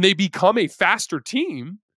and they become a faster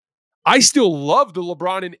team, I still love the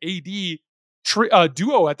LeBron and AD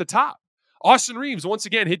duo at the top. Austin Reeves, once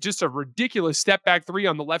again, hit just a ridiculous step back three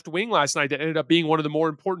on the left wing last night that ended up being one of the more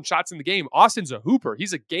important shots in the game. Austin's a hooper.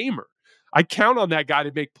 He's a gamer. I count on that guy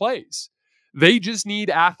to make plays. They just need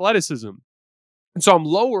athleticism. And so I'm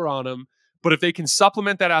lower on them. But if they can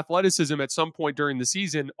supplement that athleticism at some point during the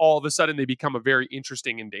season, all of a sudden they become a very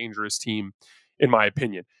interesting and dangerous team, in my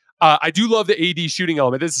opinion. I do love the AD shooting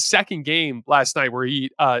element. This is the second game last night where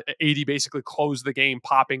AD basically closed the game,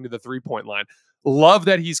 popping to the three-point line. Love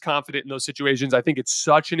that he's confident in those situations. I think it's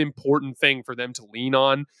such an important thing for them to lean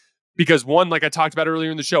on because, one, like I talked about earlier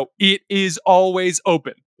in the show, it is always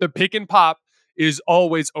open. The pick and pop is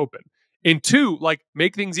always open. And two, like,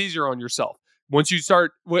 make things easier on yourself. Once you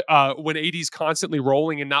start, when AD's constantly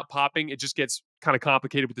rolling and not popping, it just gets kind of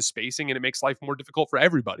complicated with the spacing and it makes life more difficult for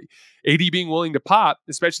everybody. AD being willing to pop,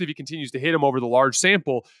 especially if he continues to hit him over the large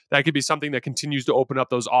sample, that could be something that continues to open up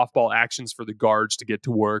those off-ball actions for the guards to get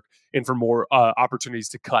to work and for more opportunities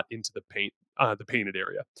to cut into the paint, the painted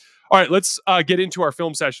area. All right, let's get into our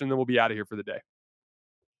film session and then we'll be out of here for the day.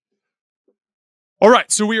 All right,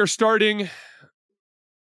 so we are starting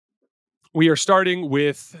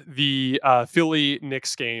with the Philly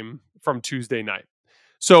Knicks game from Tuesday night.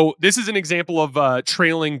 So this is an example of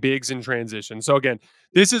trailing bigs in transition. So again,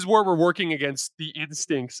 this is where we're working against the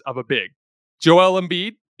instincts of a big. Joel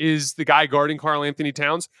Embiid is the guy guarding Karl-Anthony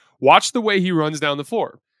Towns. Watch the way he runs down the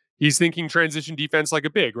floor. He's thinking transition defense like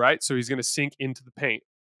a big, right? So he's going to sink into the paint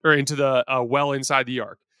or into the well inside the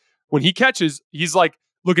arc. When he catches, he's like,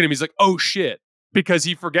 look at him. He's like, oh shit. Because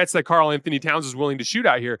he forgets that Karl-Anthony Towns is willing to shoot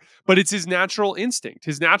out here. But it's his natural instinct.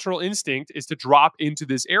 His natural instinct is to drop into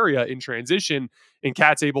this area in transition, and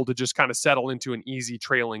Cat's able to just kind of settle into an easy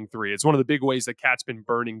trailing three. It's one of the big ways that Cat's been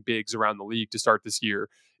burning bigs around the league to start this year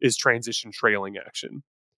is transition trailing action.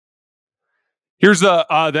 Here's the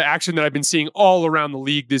action that I've been seeing all around the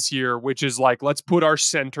league this year, which is like, let's put our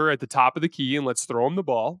center at the top of the key and let's throw him the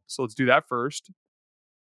ball. So let's do that first.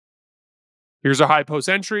 Here's our high post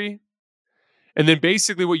entry. And then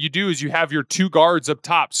basically what you do is you have your two guards up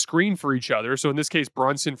top screen for each other. So in this case,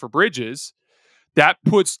 Brunson for Bridges. That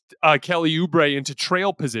puts Kelly Oubre into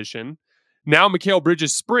trail position. Now Mikal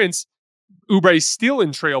Bridges sprints. Oubre's still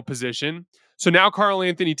in trail position. So now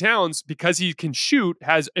Karl-Anthony Towns, because he can shoot,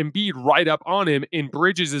 has Embiid right up on him, and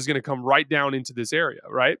Bridges is going to come right down into this area,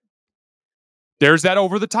 right? There's that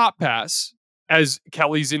over-the-top pass as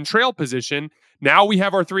Kelly's in trail position. Now we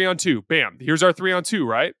have our 3-on-2. Bam. Here's our 3-on-2,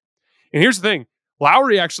 right? And here's the thing.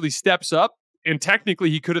 Lowry actually steps up, and technically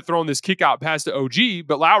he could have thrown this kick out pass to OG,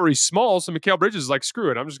 but Lowry's small, so Mikal Bridges is like,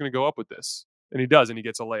 screw it, I'm just going to go up with this. And he does, and he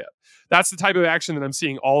gets a layup. That's the type of action that I'm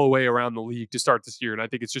seeing all the way around the league to start this year, and I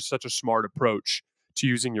think it's just such a smart approach to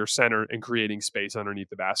using your center and creating space underneath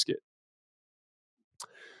the basket.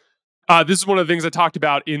 This is one of the things I talked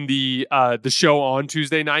about in the show on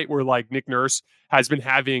Tuesday night, where like Nick Nurse has been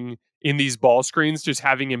having in these ball screens, just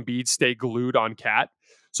having Embiid stay glued on Cat.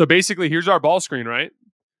 So basically, here's our ball screen, right?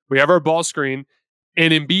 We have our ball screen,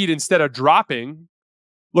 and Embiid, instead of dropping,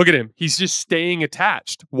 look at him. He's just staying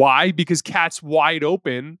attached. Why? Because Cat's wide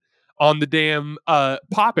open on the damn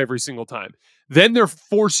pop every single time. Then they're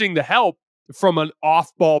forcing the help from an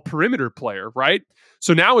off-ball perimeter player, right?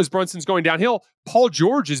 So now as Brunson's going downhill, Paul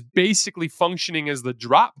George is basically functioning as the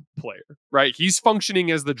drop player, right? He's functioning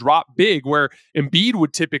as the drop big where Embiid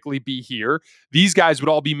would typically be here. These guys would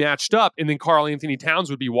all be matched up, and then Karl-Anthony Towns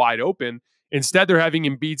would be wide open. Instead, they're having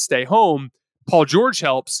Embiid stay home. Paul George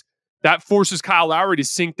helps. That forces Kyle Lowry to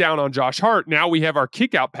sink down on Josh Hart. Now we have our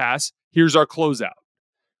kick out pass. Here's our closeout.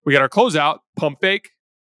 We got our closeout, pump fake,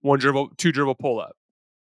 1 dribble, 2 dribble pull up.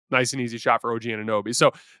 Nice and easy shot for OG Anunoby.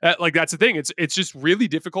 So that's the thing. It's just really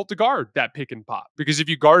difficult to guard that pick and pop, because if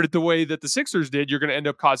you guard it the way that the Sixers did, you're going to end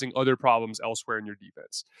up causing other problems elsewhere in your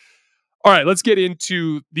defense. All right, let's get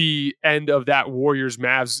into the end of that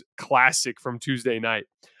Warriors-Mavs classic from Tuesday night.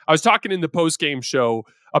 I was talking in the post-game show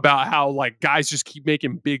about how guys just keep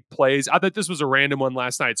making big plays. I thought this was a random one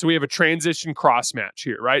last night. So we have a transition cross match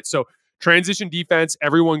here, right? So transition defense,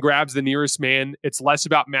 everyone grabs the nearest man. It's less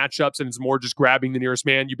about matchups and it's more just grabbing the nearest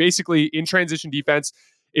man. You basically, in transition defense,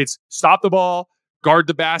 it's stop the ball, guard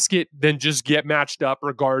the basket, then just get matched up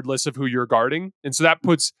regardless of who you're guarding. And so that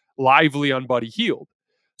puts Lively on Buddy Hield.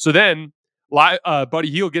 So then Buddy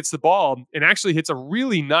Hield gets the ball and actually hits a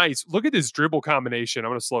really nice, look at this dribble combination. I'm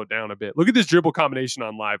going to slow it down a bit. Look at this dribble combination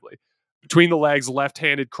on Lively. Between the legs,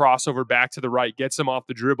 left-handed crossover back to the right, gets him off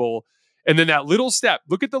the dribble. And then that little step,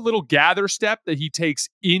 look at the little gather step that he takes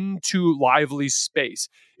into Lively's space.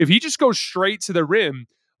 If he just goes straight to the rim,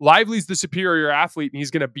 Lively's the superior athlete and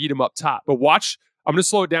he's going to beat him up top. But watch, I'm going to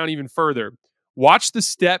slow it down even further. Watch the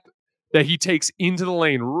step that he takes into the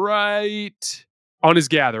lane right on his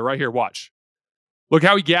gather, right here. Watch. Look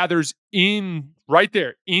how he gathers in right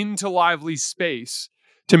there into Lively's space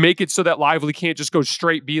to make it so that Lively can't just go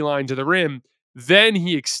straight beeline to the rim. Then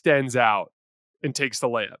he extends out and takes the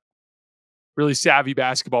layup. Really savvy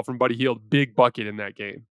basketball from Buddy Hield. Big bucket in that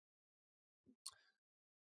game.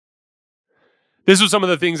 This was some of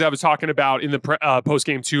the things I was talking about in the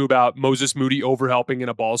post-game too, about Moses Moody overhelping in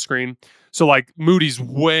a ball screen. So Moody's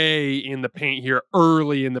way in the paint here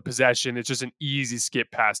early in the possession. It's just an easy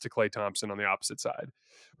skip pass to Klay Thompson on the opposite side.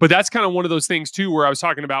 But that's kind of one of those things too, where I was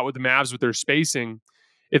talking about with the Mavs with their spacing.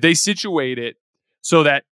 If they situate it so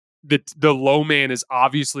that the low man is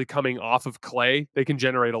obviously coming off of Klay, they can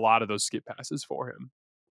generate a lot of those skip passes for him.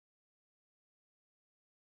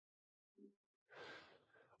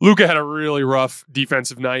 Luka had a really rough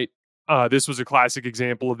defensive night. This was a classic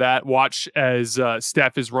example of that. Watch as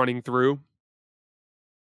Steph is running through.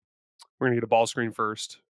 We're going to get a ball screen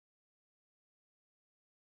first.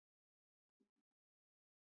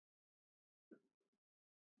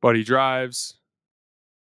 Buddy drives.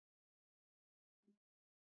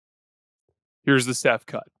 Here's the Steph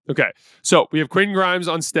cut. Okay, so we have Quentin Grimes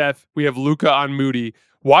on Steph. We have Luka on Moody.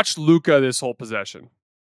 Watch Luka this whole possession.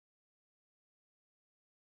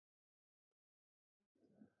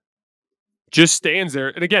 Just stands there.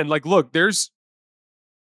 And again, look, there's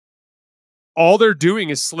all they're doing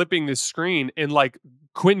is slipping this screen, and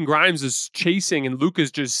Quentin Grimes is chasing and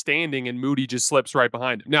Luka's just standing and Moody just slips right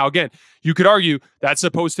behind him. Now, again, you could argue that's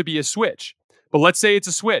supposed to be a switch, but let's say it's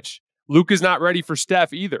a switch. Luka's not ready for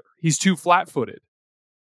Steph either. He's too flat-footed.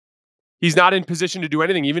 He's not in position to do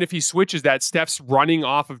anything. Even if he switches that, Steph's running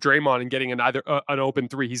off of Draymond and getting an open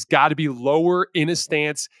three. He's got to be lower in a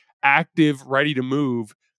stance, active, ready to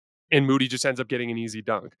move, and Moody just ends up getting an easy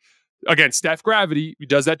dunk. Again, Steph gravity, he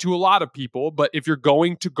does that to a lot of people, but if you're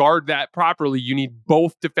going to guard that properly, you need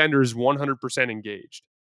both defenders 100% engaged.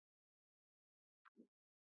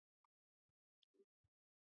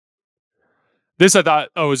 This I thought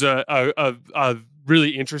was a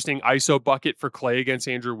really interesting ISO bucket for Klay against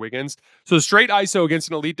Andrew Wiggins. So straight ISO against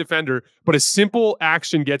an elite defender, but a simple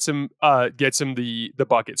action gets him the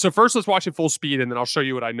bucket. So first, let's watch it full speed, and then I'll show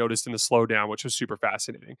you what I noticed in the slowdown, which was super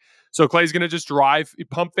fascinating. So Klay's going to just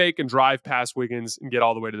pump fake and drive past Wiggins and get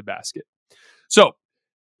all the way to the basket. So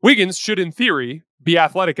Wiggins should, in theory, be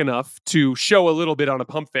athletic enough to show a little bit on a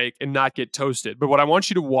pump fake and not get toasted. But what I want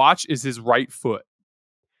you to watch is his right foot.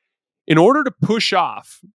 In order to push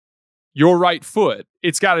off your right foot,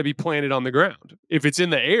 it's got to be planted on the ground. If it's in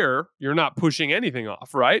the air, you're not pushing anything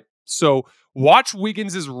off, right? So watch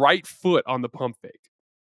Wiggins' right foot on the pump fake.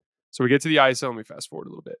 So we get to the ISO and we fast forward a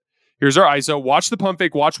little bit. Here's our ISO. Watch the pump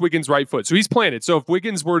fake. Watch Wiggins' right foot. So he's planted. So if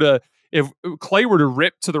Klay were to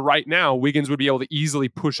rip to the right now, Wiggins would be able to easily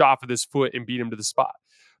push off of this foot and beat him to the spot.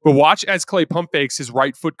 But watch as Klay pump fakes his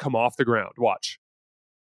right foot come off the ground. Watch.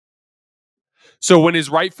 So when his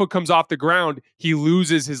right foot comes off the ground, he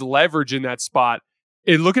loses his leverage in that spot.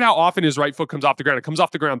 And look at how often his right foot comes off the ground. It comes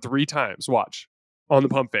off the ground 3 times. Watch. On the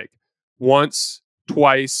pump fake. Once,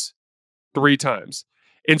 twice, 3 times.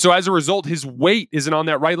 And so as a result, his weight isn't on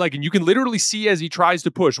that right leg. And you can literally see as he tries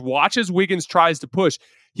to push. Watch as Wiggins tries to push.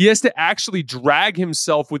 He has to actually drag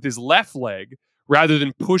himself with his left leg rather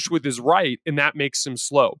than push with his right. And that makes him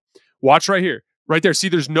slow. Watch right here. Right there. See,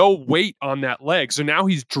 there's no weight on that leg. So now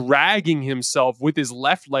he's dragging himself with his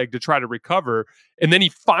left leg to try to recover. And then he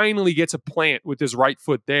finally gets a plant with his right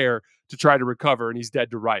foot there to try to recover, and he's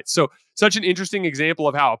dead to rights. So such an interesting example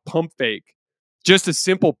of how a pump fake, just a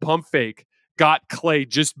simple pump fake, got Klay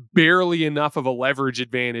just barely enough of a leverage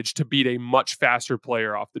advantage to beat a much faster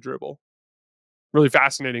player off the dribble. Really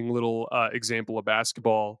fascinating little example of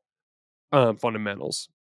basketball fundamentals.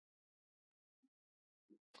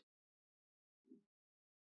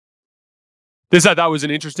 This I thought was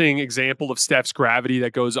an interesting example of Steph's gravity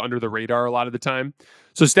that goes under the radar a lot of the time.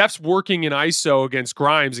 So Steph's working in ISO against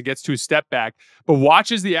Grimes and gets to a step back, but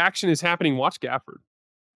watch as the action is happening. Watch Gafford.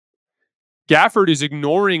 Gafford is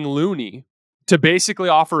ignoring Looney to basically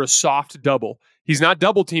offer a soft double. He's not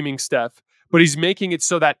double teaming Steph, but he's making it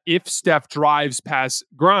so that if Steph drives past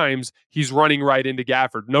Grimes, he's running right into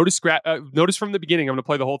Gafford. Notice from the beginning, I'm going to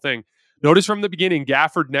play the whole thing. Notice from the beginning,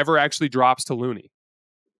 Gafford never actually drops to Looney.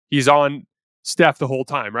 He's on Steph the whole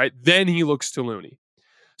time, right? Then he looks to Looney.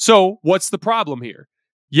 So what's the problem here?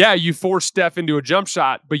 Yeah, you forced Steph into a jump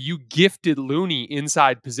shot, but you gifted Looney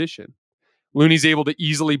inside position. Looney's able to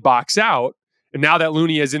easily box out. And now that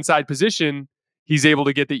Looney is inside position, he's able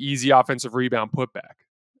to get the easy offensive rebound putback.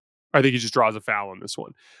 I think he just draws a foul on this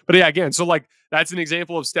one. But yeah, again, so like that's an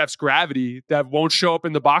example of Steph's gravity that won't show up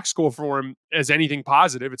in the box score for him as anything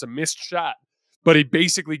positive. It's a missed shot. But he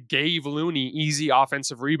basically gave Looney easy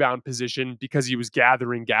offensive rebound position because he was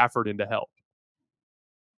gathering Gafford into help.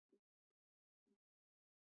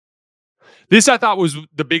 This I thought was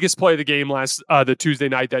the biggest play of the game the Tuesday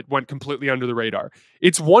night that went completely under the radar.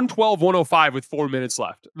 It's 112-105 with 4 minutes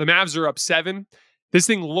left. The Mavs are up 7. This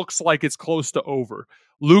thing looks like it's close to over.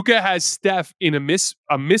 Luka has Steph in a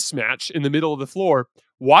mismatch in the middle of the floor.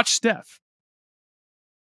 Watch Steph.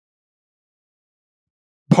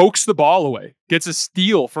 Pokes the ball away, gets a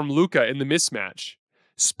steal from Luka in the mismatch,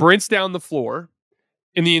 sprints down the floor.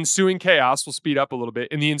 In the ensuing chaos, we'll speed up a little bit.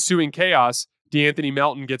 In the ensuing chaos, DeAnthony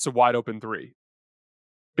Melton gets a wide open 3.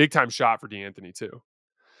 Big time shot for DeAnthony too.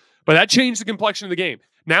 But that changed the complexion of the game.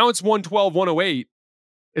 Now it's 112-108.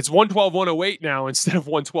 It's 112-108 now instead of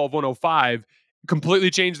 112-105. Completely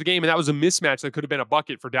changed the game, and that was a mismatch that could have been a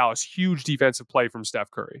bucket for Dallas. Huge defensive play from Steph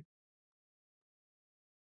Curry.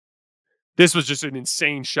 This was just an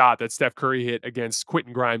insane shot that Steph Curry hit against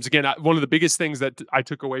Quentin Grimes. Again, one of the biggest things that I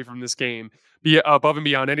took away from this game, above and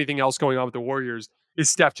beyond anything else going on with the Warriors, is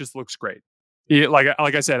Steph just looks great.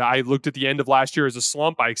 Like I said, I looked at the end of last year as a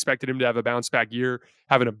slump. I expected him to have a bounce back year,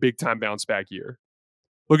 having a big time bounce back year.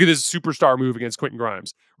 Look at this superstar move against Quentin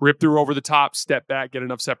Grimes. Rip through over the top, step back, get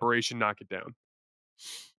enough separation, knock it down.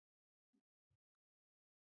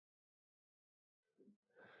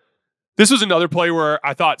 This was another play where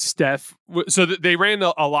I thought Steph, so they ran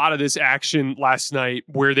a lot of this action last night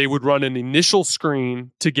where they would run an initial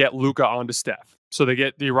screen to get Luka onto Steph. So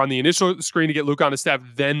they run the initial screen to get Luka onto Steph,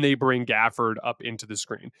 then they bring Gafford up into the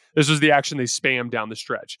screen. This was the action they spammed down the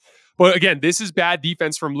stretch. But again, this is bad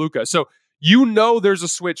defense from Luka. So you know there's a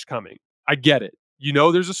switch coming. I get it. You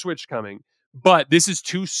know there's a switch coming, but this is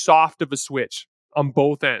too soft of a switch on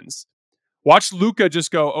both ends. Watch Luka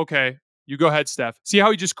just go, okay, you go ahead, Steph. See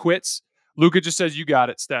how he just quits? Luka just says, you got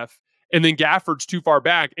it, Steph. And then Gafford's too far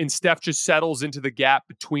back, and Steph just settles into the gap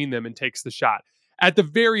between them and takes the shot. At the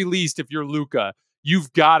very least, if you're Luka,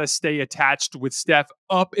 you've got to stay attached with Steph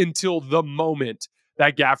up until the moment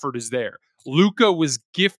that Gafford is there. Luka was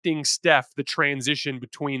gifting Steph the transition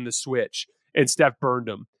between the switch, and Steph burned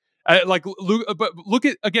him. But look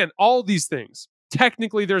at, again, all these things.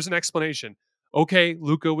 Technically, there's an explanation. Okay,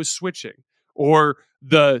 Luka was switching. Or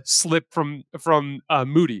the slip from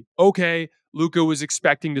Moody. Okay, Luka was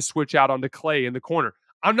expecting to switch out onto Klay in the corner.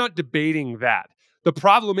 I'm not debating that. The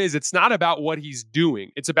problem is it's not about what he's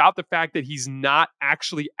doing. It's about the fact that he's not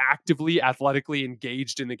actually actively athletically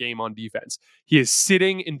engaged in the game on defense. He is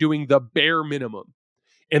sitting and doing the bare minimum.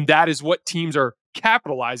 And that is what teams are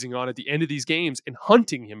capitalizing on at the end of these games and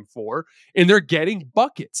hunting him for. And they're getting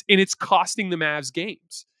buckets. And it's costing the Mavs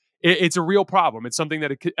games. It's a real problem. It's something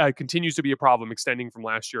that continues to be a problem extending from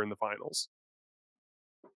last year in the finals.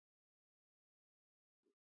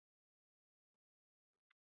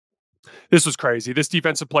 This was crazy. This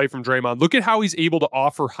defensive play from Draymond. Look at how he's able to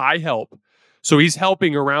offer high help. So he's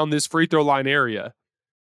helping around this free throw line area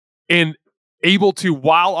and able to,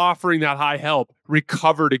 while offering that high help,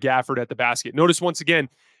 recover to Gafford at the basket. Notice once again,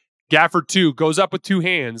 Gafford too goes up with two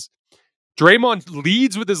hands. Draymond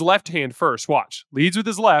leads with his left hand first. Watch. Leads with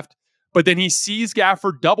his left, but then he sees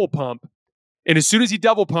Gafford double pump. And as soon as he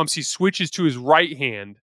double pumps, he switches to his right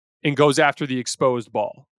hand and goes after the exposed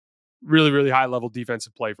ball. Really, really high level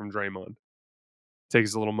defensive play from Draymond.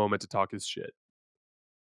 Takes a little moment to talk his shit.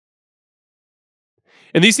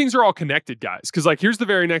 And these things are all connected, guys. Because, here's the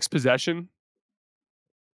very next possession.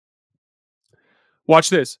 Watch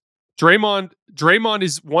this. Draymond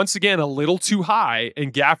is once again a little too high,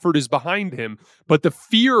 and Gafford is behind him. But the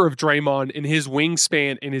fear of Draymond and his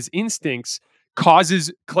wingspan and his instincts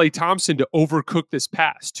causes Klay Thompson to overcook this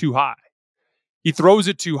pass too high. He throws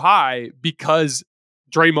it too high because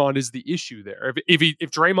Draymond is the issue there. If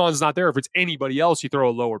Draymond's not there, if it's anybody else, you throw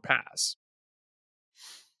a lower pass.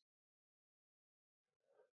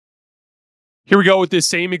 Here we go with this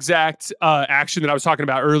same exact action that I was talking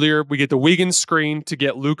about earlier. We get the Wiggins screen to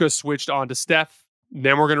get Luka switched onto Steph.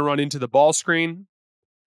 Then we're going to run into the ball screen.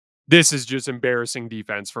 This is just embarrassing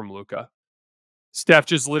defense from Luka. Steph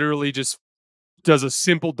just literally just does a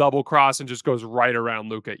simple double cross and just goes right around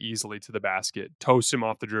Luka easily to the basket, toasts him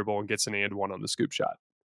off the dribble, and gets an and one on the scoop shot.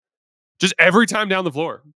 Just every time down the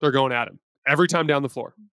floor, they're going at him. Every time down the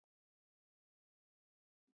floor.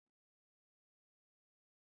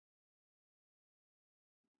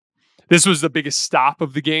 This was the biggest stop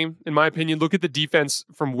of the game, in my opinion. Look at the defense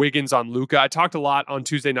from Wiggins on Luka. I talked a lot on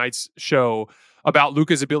Tuesday night's show about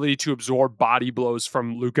Luka's ability to absorb body blows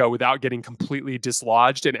from Luka without getting completely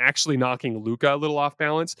dislodged and actually knocking Luka a little off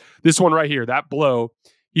balance. This one right here, that blow,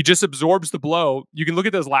 he just absorbs the blow. You can look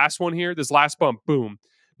at this last one here, this last bump, boom.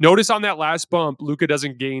 Notice on that last bump, Luka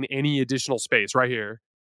doesn't gain any additional space right here.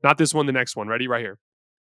 Not this one, the next one. Ready? Right here.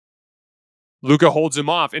 Luka holds him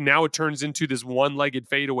off, and now it turns into this one-legged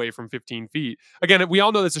fadeaway from 15 feet. Again, we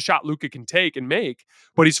all know that's a shot Luka can take and make,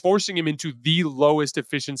 but he's forcing him into the lowest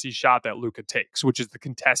efficiency shot that Luka takes, which is the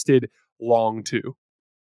contested long two.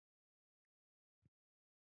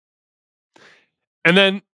 And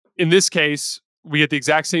then, in this case, we get the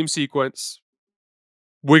exact same sequence.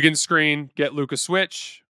 Wiggins screen, get Luka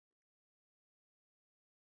switch.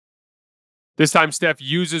 This time, Steph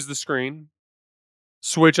uses the screen.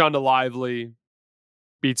 Switch onto Lively,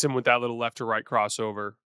 beats him with that little left to right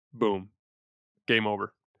crossover. Boom. Game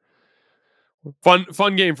over.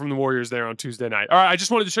 Fun game from the Warriors there on Tuesday night. All right, I just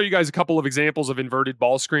wanted to show you guys a couple of examples of inverted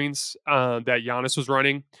ball screens that Giannis was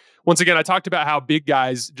running. Once again, I talked about how big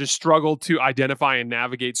guys just struggle to identify and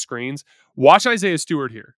navigate screens. Watch Isaiah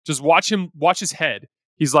Stewart here. Just watch him, watch his head.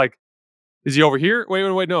 He's like, is he over here?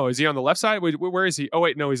 Wait, no. Is he on the left side? Wait, where is he? Oh,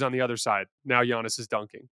 wait, no, he's on the other side. Now Giannis is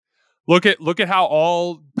dunking. Look at how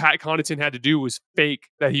all Pat Connaughton had to do was fake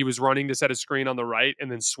that he was running to set a screen on the right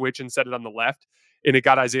and then switch and set it on the left, and it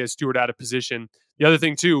got Isaiah Stewart out of position. The other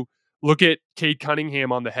thing, too, look at Cade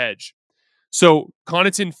Cunningham on the hedge. So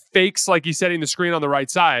Connaughton fakes like he's setting the screen on the right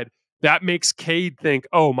side. That makes Cade think,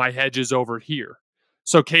 oh, my hedge is over here.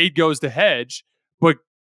 So Cade goes to hedge, but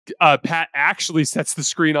Pat actually sets the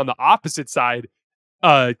screen on the opposite side.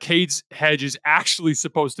 Cade's hedge is actually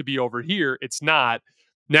supposed to be over here. It's not.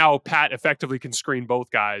 Now Pat effectively can screen both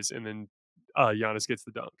guys, and then Giannis gets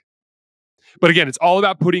the dunk. But again, it's all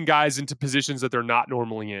about putting guys into positions that they're not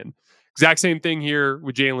normally in. Exact same thing here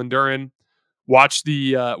with Jalen Duren. Watch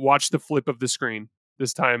the flip of the screen,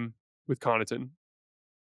 this time with Connaughton.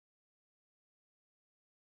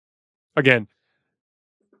 Again,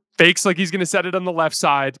 fakes like he's going to set it on the left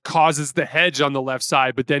side, causes the hedge on the left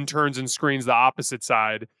side, but then turns and screens the opposite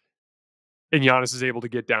side, and Giannis is able to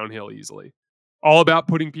get downhill easily. All about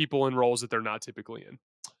putting people in roles that they're not typically in.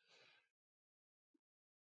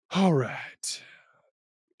 All right.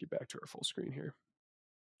 Get back to our full screen here.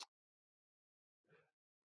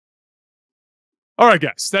 All right,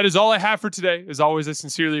 guys. That is all I have for today. As always, I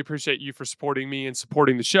sincerely appreciate you for supporting me and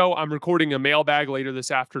supporting the show. I'm recording a mailbag later this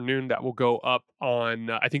afternoon that will go up on,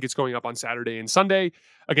 I think it's going up on Saturday and Sunday.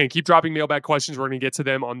 Again, keep dropping mailbag questions. We're going to get to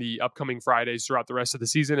them on the upcoming Fridays throughout the rest of the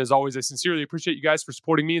season. As always, I sincerely appreciate you guys for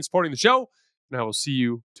supporting me and supporting the show. And I will see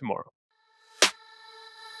you tomorrow.